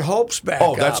got to get hopes back.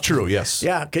 oh, that's up. true. Yes.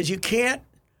 Yeah, because you can't.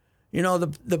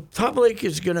 The public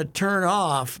is going to turn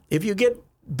off if you get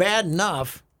bad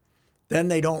enough. Then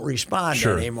they don't respond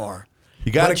Sure. anymore.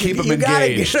 You got to But keep them You got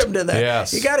to engaged. get them to that.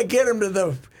 Yes. You got to get them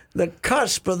to the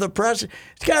cusp of the press.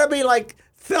 It's got to be like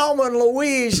Thelma and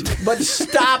Louise, but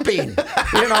stopping.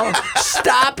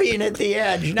 Stopping at the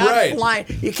edge, not Right. flying.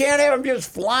 You can't have them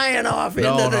just flying off into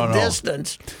the no.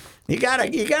 distance. You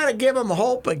gotta give them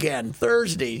hope again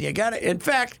Thursday. In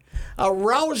fact, a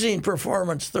rousing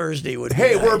performance Thursday would be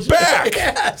Hey, nice. we're back.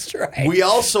 Yeah, that's right. We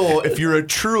also, if you're a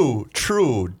true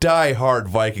die-hard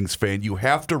Vikings fan, you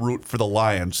have to root for the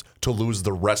Lions to lose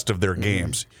the rest of their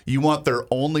games. You want their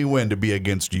only win to be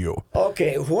against you.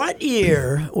 Okay, what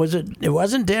year was it? It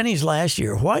wasn't Denny's last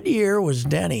year. What year was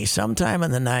Denny? Sometime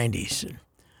in the 90s.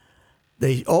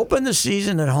 They opened the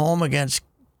season at home against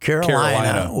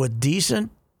Carolina. With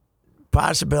decent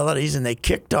possibilities, and they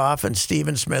kicked off, and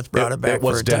Stephen Smith brought it back It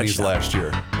was for a Denny's touchdown. last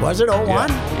year. Was it 01?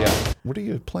 Yeah. What are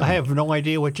you playing? I have no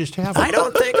idea what just happened. I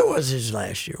don't think it was his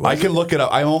last year. I Was can it? look it up.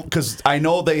 I won't, because I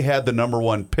know they had the number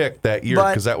 1 pick that year, But-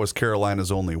 because that was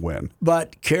Carolina's only win.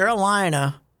 But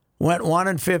Carolina went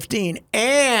 1-15,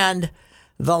 and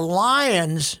the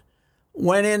Lions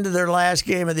went into their last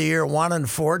game of the year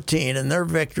 1-14, and their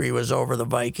victory was over the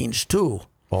Vikings too.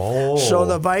 Oh, So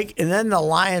and then the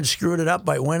Lions screwed it up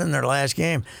by winning their last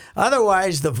game.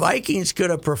 Otherwise, the Vikings could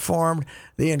have performed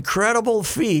the incredible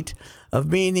feat of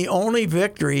being the only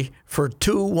victory for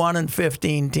 2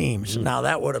 1-15 teams. Now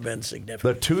that would have been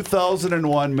significant. the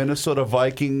 2001 Minnesota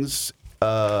Vikings.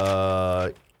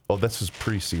 This is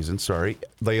preseason. Sorry,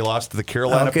 they lost to the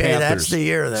Carolina Okay, Panthers. that's the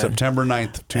year then. September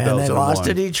 9th, 2001. And they lost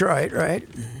to Detroit, right?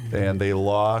 And they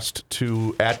lost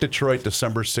at Detroit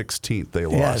December 16th. They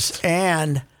Yes, lost.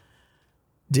 and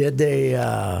did they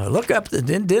look up?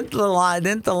 Didn't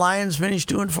the Lions finish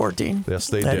 2-14? Yes,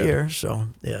 they that did. year. So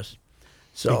yes,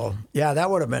 yeah, that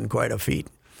would have been quite a feat.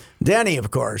 Denny, of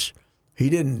course, he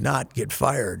did not get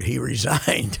fired. He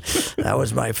resigned. That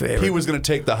was my favorite. He was going to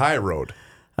take the high road.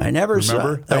 I never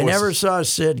Remember? That was- never saw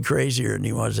Sid crazier than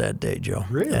he was that day, Joe.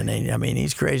 Really? And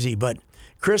he's crazy. But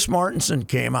Chris Mortensen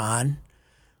came on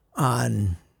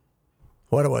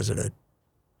what was it, a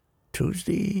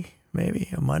Tuesday, maybe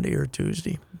a Monday or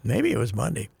Tuesday? Maybe it was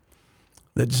Monday.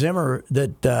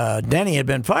 That Denny had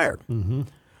been fired,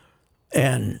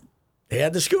 and they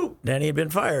had the scoop. Denny had been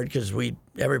fired because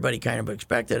everybody kind of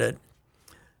expected it,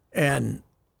 and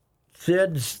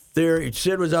Sid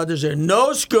was out there saying,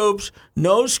 no scoops,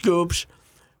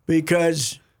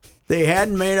 because they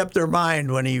hadn't made up their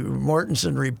mind when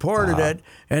Mortensen reported it,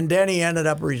 and Denny ended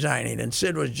up resigning. And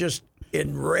Sid was just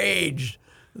enraged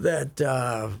that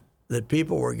that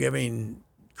people were giving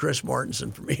Chris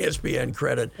Mortensen from ESPN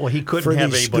credit. Well, he for couldn't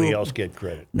have these anybody else get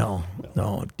credit. No,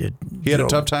 it did. He had a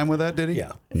tough time with that, did he?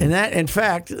 Yeah. And that, in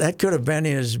fact, that could have been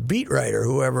his beat writer,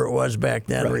 whoever it was back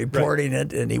then, reporting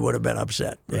it, and he would have been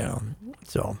upset. You know,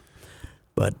 so.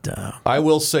 But I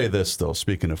will say this though.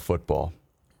 Speaking of football,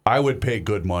 I would pay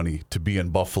good money to be in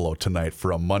Buffalo tonight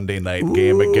for a Monday night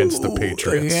game against the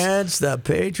Patriots. Against the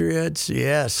Patriots,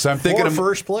 yes. So I'm thinking For of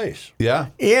first place. Yeah.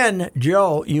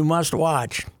 Joe, you must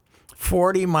watch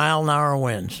 40-mile-an-hour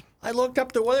winds. I looked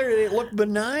up the weather and it looked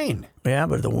benign. Yeah,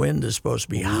 but the wind is supposed to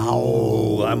be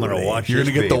howling. Oh, I'm going to watch You're this,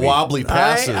 going to get the baby. wobbly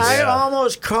passes. I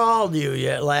almost called you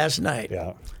last night.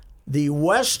 Yeah. The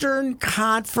Western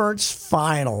Conference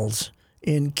Finals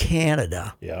in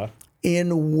Canada. Yeah.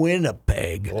 In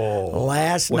Winnipeg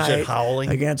last Was night it howling?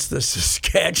 against the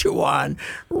Saskatchewan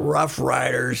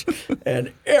Roughriders,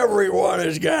 and everyone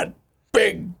has got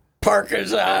big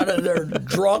parkas on and they're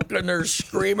drunk and they're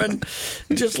screaming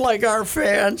just like our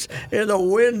fans, and the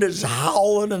wind is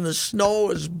howling and the snow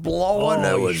is blowing.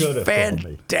 Oh, It you was should have told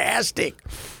me. fantastic.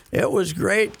 It was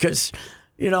great because,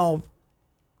 the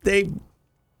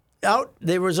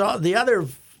other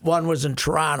one was in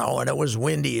Toronto and it was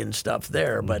windy and stuff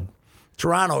there, but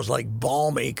Toronto's like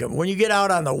balmy. When you get out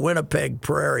on the Winnipeg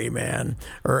Prairie, man,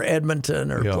 or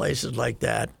Edmonton or places like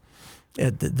that,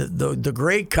 the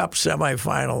Grey Cup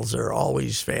semifinals are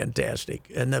always fantastic.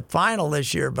 And the final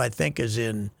this year, I think, is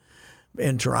in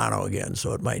Toronto again,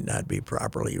 so it might not be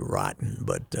properly rotten.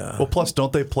 But Well, plus,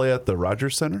 don't they play at the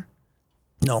Rogers Center?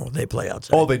 no, they play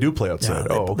outside. Oh, they do play outside.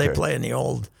 Yeah, they play in the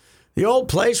old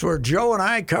place where Joe and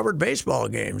I covered baseball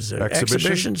games,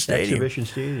 Exhibition Stadium. Exhibition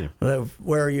Stadium.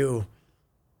 Where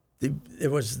it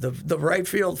was the right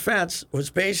field fence was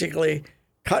basically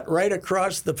cut right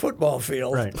across the football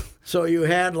field. Right. So you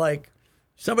had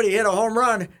somebody hit a home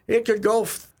run, it could go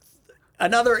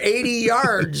another 80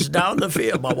 yards down the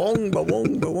field. Ba-boom,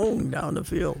 ba-boom, ba-boom, down the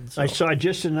field. So, I saw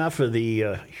just enough of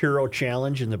the Hero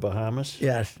Challenge in the Bahamas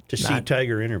yes, to see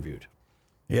Tiger interviewed.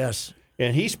 Yes.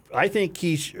 And I think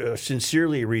he's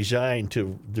sincerely resigned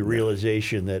to the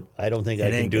realization that I don't think I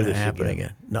It can ain't do gonna this happen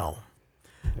again. No.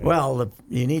 Well,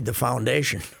 you need the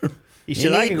foundation. He You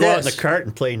said, I need can go out in this. the cart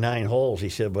and play 9 holes. He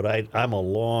said, but I'm a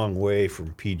long way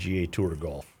from PGA Tour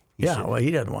golf. He Yeah, said. well,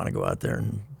 he doesn't want to go out there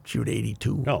and shoot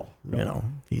 82. No.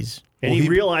 He's And he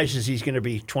realizes he's going to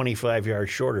be 25 yards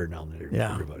shorter now than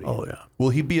everybody. Oh yeah. Will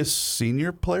he be a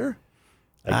senior player?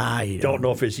 I don't know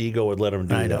if his ego would let him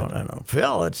do I that. don't.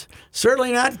 Phil, it's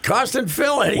certainly not costing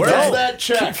Phil anything. Where's that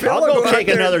check? Phil I'll will go out take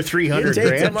there, another 300 he'll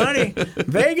take grand. the money.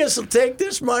 Vegas will take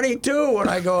this money too when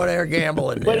I go there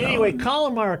gambling. But you know. anyway,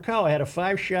 Colin Morikawa had a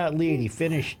 5-shot lead. He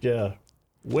finished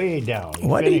way down.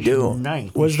 What did he finished do?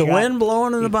 Ninth. Was He the wind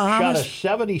blowing in the he Bahamas?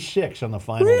 Shot a 76 on the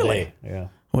final Really? day. Yeah.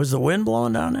 Was the wind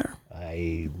blowing down there?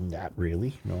 Not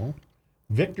really. No.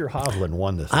 Victor Hovland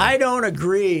won the thing. I don't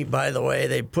agree. By the way,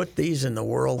 they put these in the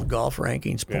world golf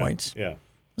rankings points. Yeah.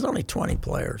 There's only 20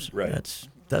 players. Right.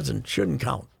 Shouldn't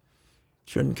count.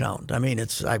 Shouldn't count. I mean,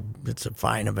 it's a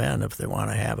fine event if they want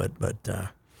to have it, but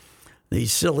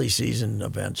these silly season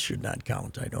events should not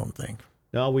count. I don't think.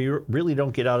 No, we really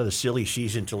don't get out of the silly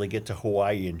season until they get to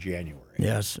Hawaii in January.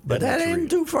 Yes, but Then that it's ain't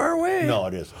too far away. No,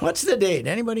 it isn't. What's the date?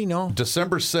 Anybody know?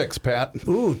 December 6th, Pat.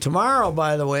 Ooh, tomorrow,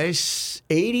 by the way,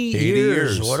 80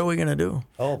 years. What are we going to do?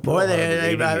 Oh, boy, Pearl Harbor,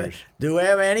 80 years. do we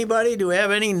have anybody? Do we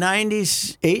have any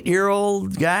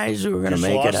 98-year-old guys who are going to Just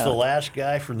make it lost the out? last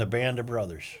guy from the Band of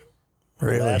Brothers.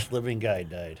 Really? The last living guy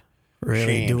died. Really?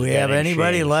 Shames, Do we a guy have named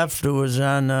anybody Shames. left who was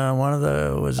on one of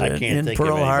the I it can't in think Pearl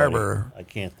of anybody. Harbor? I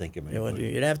can't think of It would-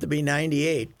 anybody. You'd have to be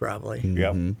 98 probably.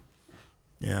 Yep.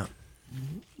 Yeah.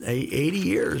 80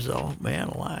 years though, man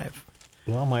alive.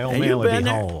 Well, my old Have man you would be been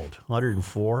how there? old?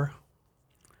 104?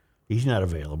 He's not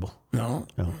available. No,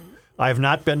 No. I have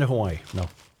not been to Hawaii. No.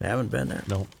 I haven't been there.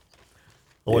 No.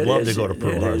 I would It love is- to go to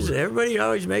Pearl it is. Harbor. Everybody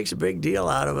always makes a big deal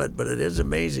out of it, but it is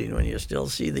amazing when you still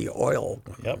see the oil.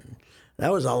 Yep.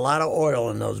 That was a lot of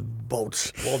oil in those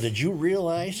boats. Well, did you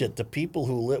realize that the people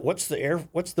who live, what's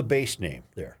the base name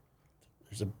there?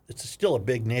 It's still a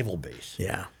big naval base.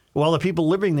 Yeah. Well, the people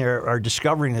living there are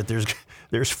discovering that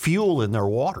there's fuel in their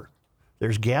water.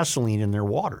 There's gasoline in their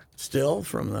water. Still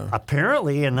from the.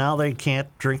 Apparently, and now they can't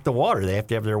drink the water. They have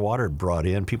to have their water brought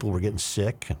in. People were getting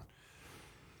sick.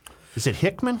 Is it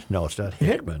Hickman? No, it's not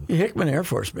Hickman. Hickman Air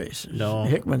Force Base. No.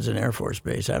 Hickman's an Air Force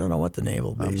base. I don't know what the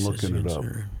naval base is. looking it up.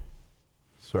 considered.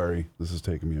 Sorry, this is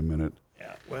taking me a minute.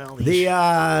 Yeah, well, The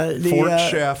Fort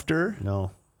Shafter.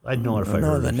 no, I'd know it if I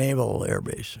No, heard the it. Naval Air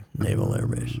Base. Naval Air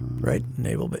Base. Right?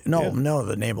 Naval Base. No,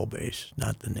 the Naval Base,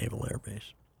 not the Naval Air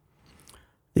Base.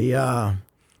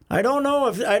 I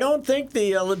don't think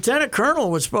the lieutenant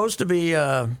colonel was supposed to be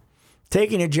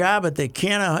taking a job at the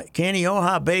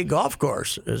Kaneoha Bay Golf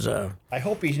Course. I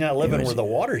hope he's not living where the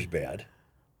water's bad.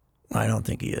 I don't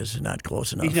think he is. Not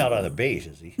close enough. He's not on the base,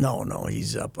 is he? No,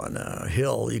 he's up on a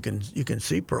hill. You can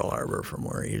see Pearl Harbor from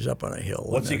where he's up on a hill.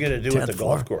 What's he going to do at the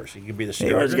golf course? He could be the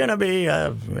starter? He was going to be,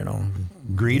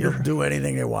 greeter. He'll do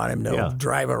anything they want him to.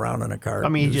 Drive around in a car. I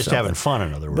mean, he's just having fun,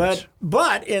 in other words.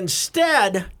 But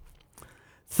instead,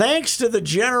 thanks to the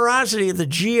generosity of the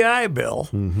GI Bill,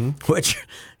 which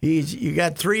you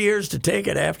got 3 years to take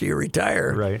it after you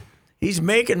retire. Right. He's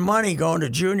making money going to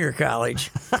junior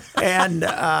college, and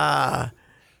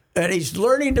he's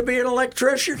learning to be an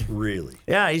electrician. Really?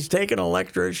 Yeah, he's taking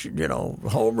electrician,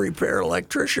 home repair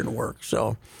electrician work.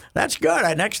 So that's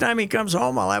good. Next time he comes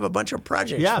home, I'll have a bunch of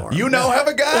projects for him. You now have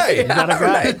a guy. You got a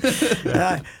guy.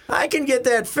 Right. I can get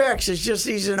that fixed. It's just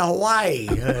he's in Hawaii,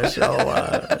 so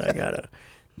I gotta.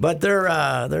 But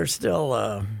they're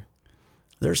still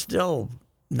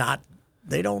not.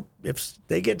 They don't. If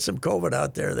they get some COVID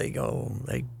out there, they get a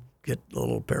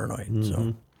little paranoid.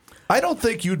 So I don't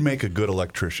think you'd make a good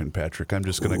electrician, Patrick. I'm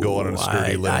just going to go out on a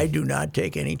sturdy limb. I do not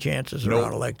take any chances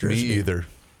around electricity. Me either.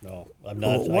 No, I'm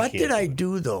not. What did I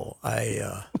do though?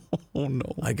 Oh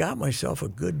no! I got myself a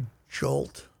good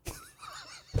jolt.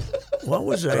 What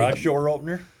was it? Garage door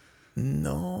opener?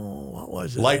 No. What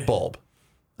was it? Light bulb.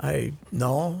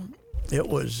 No. It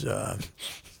was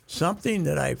something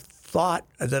that I thought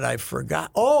that I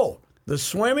forgot. Oh, the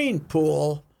swimming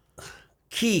pool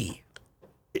key.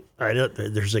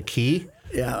 There's a key?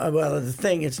 Yeah, well, the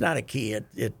thing, it's not a key.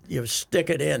 You stick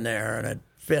it in there, and it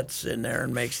fits in there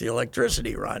and makes the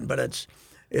electricity run. But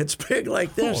it's big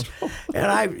like this.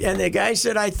 And the guy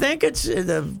said,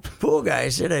 the pool guy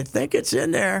said, I think it's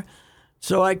in there.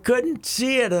 So I couldn't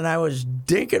see it, and I was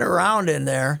dinking around in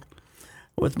there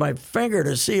with my finger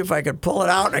to see if I could pull it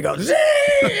out, and I go, zing!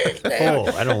 Oh,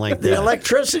 I don't like that. The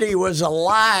electricity was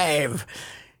alive.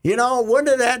 Wouldn't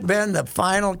have that been the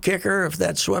final kicker if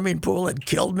that swimming pool had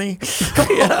killed me?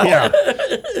 Yeah.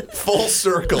 Full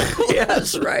circle.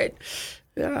 Yes, right.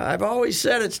 Yeah, I've always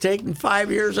said it's taken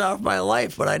 5 years off my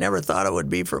life, but I never thought it would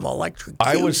be from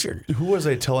electrocution. Who was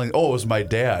I telling? Oh, it was my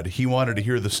dad. He wanted to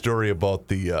hear the story about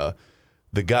the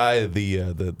guy,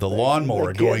 the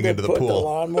lawnmower going into the pool. The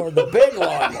lawnmower, the big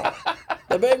lawnmower,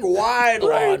 the big wide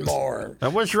lawnmower.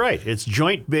 That was right. It's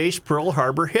Joint Base Pearl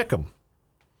Harbor Hickam.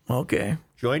 Okay.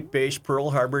 Joint Base Pearl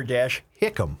Harbor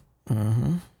Hickam.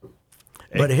 Mm-hmm.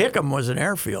 But Hickam was an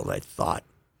airfield, I thought,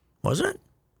 wasn't it?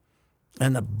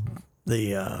 And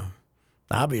the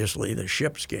obviously the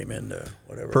ships came into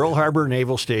whatever. Pearl Harbor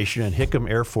Naval Station and Hickam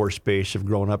Air Force Base have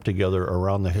grown up together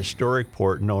around the historic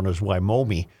port known as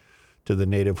Waimomi to the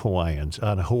native Hawaiians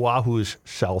on Oahu's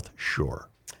south shore.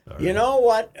 You know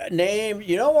what name?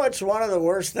 You know what's one of the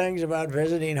worst things about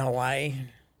visiting Hawaii?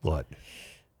 What?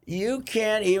 You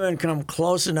can't even come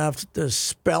close enough to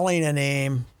spelling a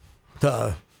name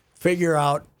to figure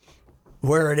out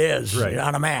where it is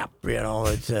on a map.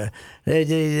 It's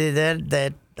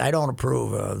that I don't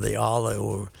approve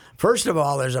of First of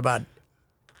all, there's about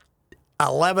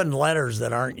 11 letters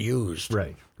that aren't used.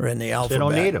 Right. In the alphabet. They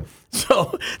don't need them.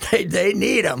 So they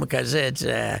need them because it's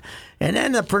and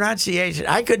then the pronunciation.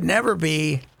 I could never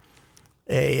be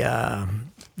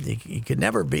you could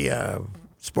never be a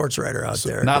sports writer out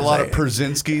there. Not a lot of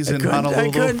Przynskis in Honolulu. I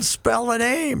couldn't spell the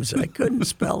names. Who's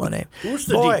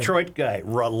the Detroit guy?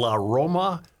 La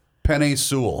Roma? Penny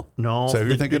Sewell. No. Is that who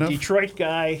you're thinking the of? Detroit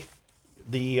guy,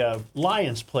 the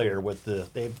Lions player with the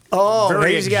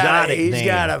very exotic name. He's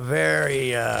got a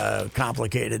very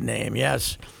complicated name.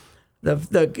 Yes.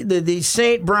 The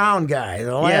St. Brown guy.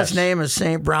 The last name is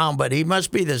St. Brown, but he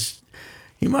must be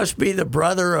the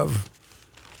brother of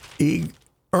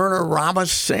Erna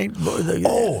Ramos St.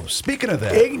 Speaking of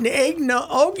that.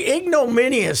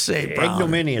 Ignominious St. Brown.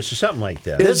 Ignominious or something like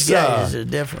that. This guy is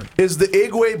different. Is the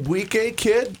Igwe Buike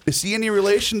kid, is he any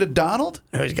relation to Donald?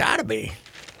 He's got to be.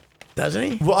 Doesn't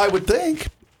he? Well, I would think.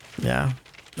 Yeah.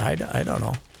 I don't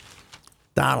know.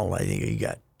 Donald, I think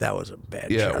that was a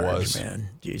bad charge, it was. Man.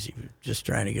 Jeez, he was just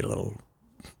trying to get a little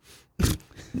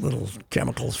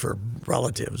chemicals for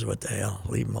relatives. What the hell?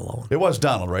 Leave him alone. It was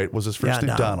Donald, right? Was his first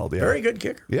name Donald? Yeah. Very good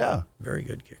kicker. Yeah. Very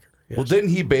good kicker. Yes. Well,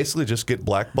 didn't he basically just get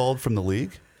blackballed from the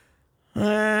league?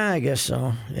 I guess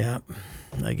so. Yeah.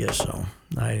 I guess so.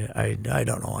 I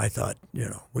don't know. I thought,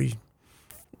 we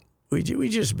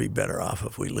just be better off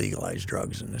if we legalize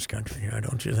drugs in this country.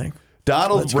 Don't you think?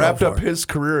 Donald wrapped up his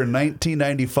career in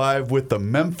 1995 with the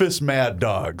Memphis Mad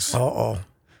Dogs. Uh-oh.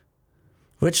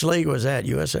 Which league was that?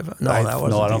 USFL? No, that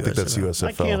wasn't. No, I don't the think that's USFL.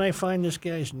 Why can't USFL. I find this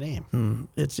guy's name?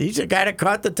 He's the guy that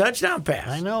caught the touchdown pass.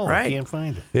 I know. right? I can't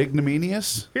find it.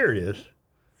 Ignominious? Here it is.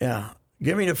 Yeah.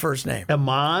 Give me the first name.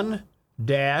 Amon-Ra.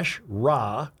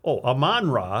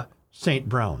 Amon-Ra St.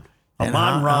 Brown. And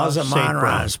Amon-Ra how's St. Amon-Ra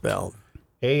Brown. spelled?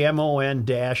 AMON-R-A.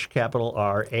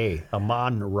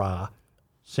 Amon-Ra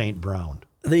St. Brown.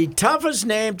 The toughest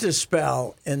name to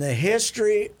spell in the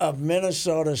history of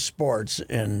Minnesota sports,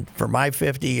 and for my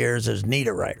 50 years, is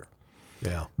Niederreiter.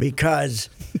 Yeah. Because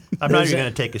I'm not there's even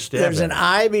going to take a stab There's at an it.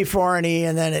 I before an E,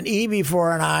 and then an E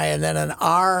before an I, and then an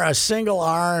R, a single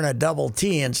R, and a double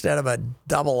T instead of a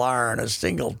double R and a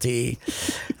single T.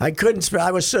 I couldn't spell.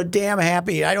 I was so damn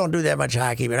happy. I don't do that much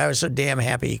hockey, but I was so damn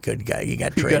happy he got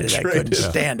traded. I couldn't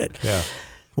stand it. Yeah.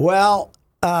 Well,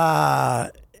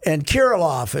 and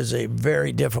Kirilov is a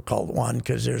very difficult one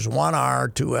because there's one R,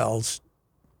 two L's,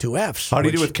 two F's. How do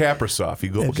you do with Kaprasov? You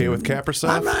go okay with Kaprasov?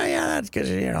 I'm not, yeah, that's because,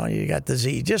 you got the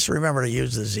Z. Just remember to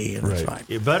use the Z, and it's fine.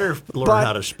 You better learn But-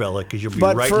 how to spell it because you'll be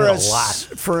But writing for it a, a lot.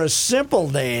 for a simple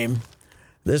name,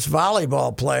 this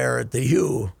volleyball player at the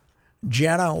U,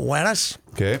 Jenna Wenas,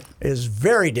 Okay. is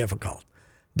very difficult.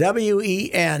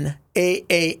 Wenaas.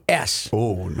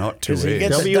 Oh, not two Because he A's.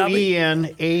 gets Wenaas. You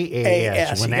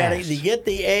got to get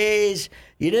the A's.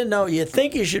 You didn't know. You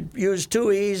think you should use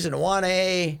two E's and one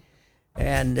A,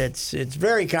 and it's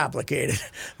very complicated.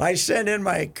 I sent in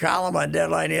my column on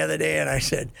Deadline the other day, and I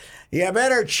said, "You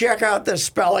better check out the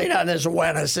spelling on this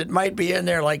Wenas. It might be in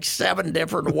there like 7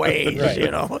 different ways.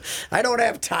 I don't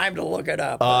have time to look it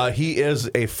up." He is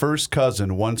a first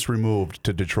cousin, once removed,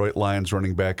 to Detroit Lions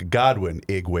running back Godwin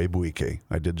Igwebuike.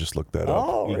 I did just look that up.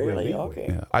 Oh, really? Okay.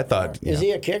 Yeah, I thought. Is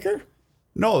he a kicker?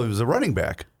 No, he was a running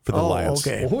back for the Lions.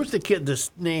 Okay. Well, who's the kid?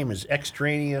 This name is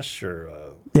extraneous or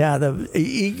Yeah,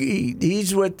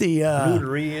 he's with the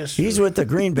Nudarius? he's with the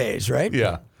Green Bays, right?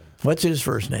 Yeah. What's his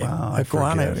first name? I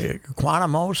forget.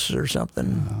 Quanamos or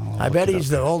something. I bet he's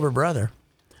the older brother.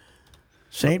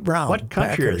 St. Brown. What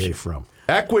country Packers. are they from?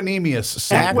 Equinemius.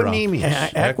 St. Brown.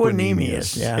 Equinemius.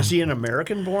 Equinemius. Yeah. Is he an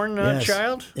American-born Yes.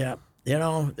 child? Yeah.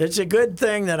 It's a good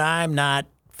thing that I'm not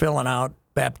filling out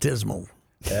baptismal.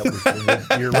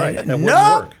 You're right. That wouldn't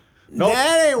Nope. work. Nope.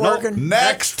 That ain't Nope. working.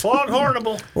 Next.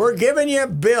 Foghornable. We're giving you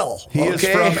Bill. He is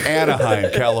from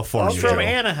Anaheim, California. He's from Joe.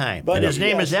 Anaheim. But And his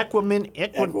name yes. is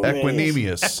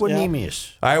Equinemius.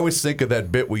 Equinemius. I always think of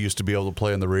that bit we used to be able to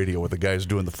play on the radio with the guys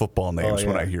doing the football names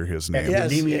when I hear his name.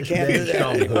 Yes, you Equinemius can't do that.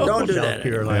 South anymore. Don't do that. South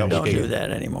Carolina Anymore. Don't State. do that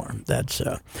anymore. That's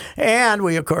and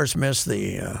we of course missed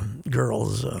the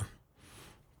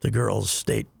girls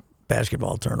state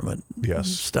basketball tournament. Yes.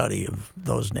 Study of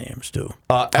those names too.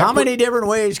 How How many different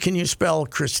ways can you spell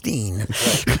Christine?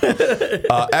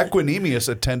 Equinemius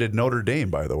attended Notre Dame,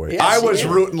 by the way. Yes, I he was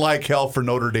did. rooting like hell for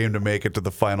Notre Dame to make it to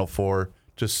the Final Four,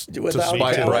 just to Without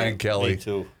spite Kelly. Brian Kelly.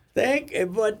 too.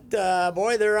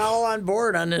 Boy, they're all on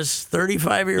board on this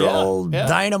 35-year-old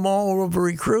dynamo of a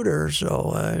recruiter.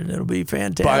 So it'll be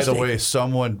fantastic. By the way,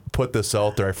 someone put this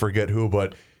out there. I forget who,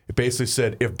 but it basically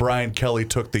said if Brian Kelly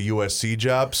took the USC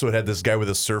job, so it had this guy with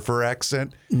a surfer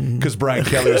accent, because Brian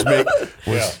Kelly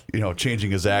was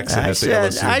changing his accent at the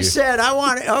LSU game. I said, I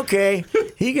want okay.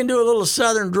 He can do a little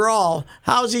Southern drawl.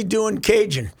 How's he doing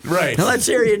Cajun? Right. Let's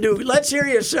hear you do. Let's hear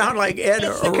you sound like Ed.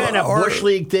 That's the kind of Bush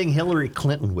League thing Hillary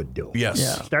Clinton would do. Yes.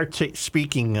 Yeah. Start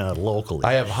speaking locally.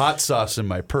 I have hot sauce in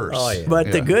my purse. Oh, yeah.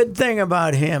 But the good thing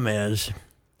about him is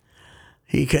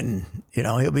he can,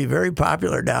 he'll be very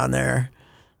popular down there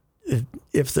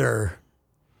if they're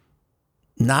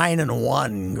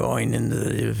 9-1 going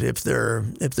into if they're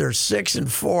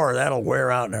 6-4, that'll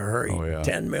wear out in a hurry. Oh, yeah.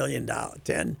 $10 million,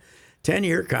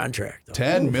 10-year contract. Though.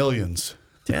 10 millions.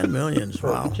 10 millions.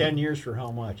 Wow. 10 years for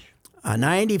how much?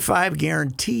 95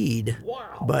 guaranteed.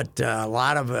 Wow. But a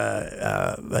lot of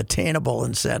attainable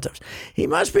incentives. He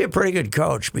must be a pretty good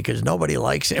coach because nobody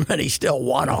likes him and he still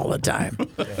won all the time.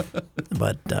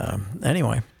 But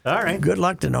anyway. All right. Good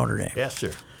luck to Notre Dame. Yes,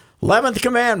 sir. 11th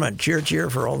commandment. Cheer, cheer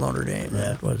for old Notre Dame.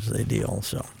 That was the deal.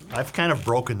 So I've kind of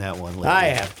broken that one lately. I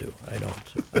have to.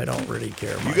 I don't really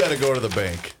care You much. got to go to the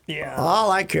bank.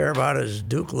 All I care about is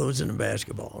Duke losing in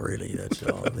basketball, really. That's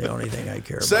all, the only thing I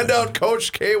care Send about. out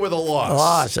Coach K with a loss.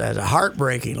 Loss. That's a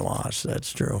heartbreaking loss.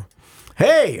 That's true.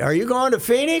 Hey, are you going to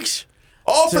Phoenix?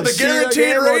 Oh, for to the see a guaranteed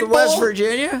game rate with West bowl?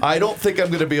 Virginia? I don't think I'm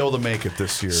going to be able to make it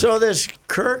this year. So this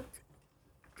Kirk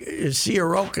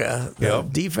Soroka, the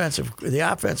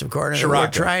offensive coordinator, we're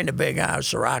Shiraka. trying to bring out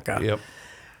Soraka, Yep.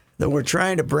 that we're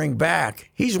trying to bring back.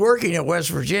 He's working at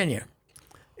West Virginia.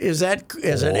 Is that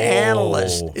as an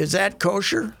analyst? Is that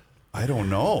kosher I don't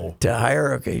know. to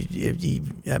hire? Okay, he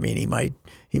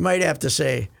might have to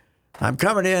say, I'm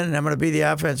coming in and I'm going to be the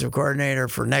offensive coordinator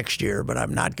for next year, but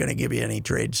I'm not going to give you any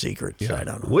trade secrets. I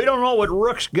don't know. We don't know what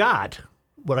Rook's got,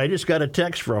 but I just got a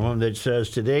text from him that says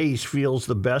today he feels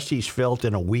the best he's felt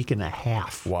in a week and a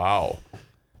half. Wow.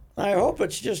 I hope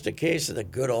it's just a case of the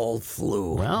good old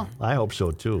flu. Well, I hope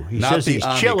so too. He Not says the he's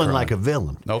Omicron. chilling like a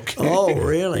villain. Okay. Oh,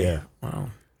 really? Yeah. Wow.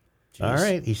 All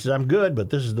right. He says, I'm good, but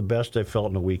this is the best I felt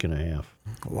in a week and a half.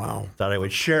 Wow. Thought I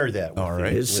would share that with All you.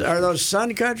 right. Are those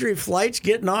Sun Country flights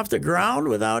getting off the ground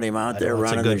without him out there That's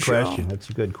a running good the show? question. That's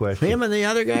a good question. Him and the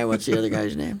other guy, what's the other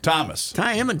guy's name? Thomas.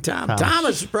 Him and Tom.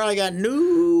 Thomas has probably got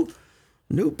new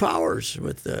powers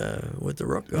with the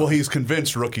Rook. Well, he's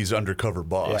convinced Rookie's undercover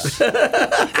boss.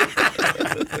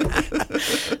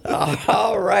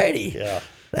 All righty. Yeah.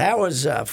 That was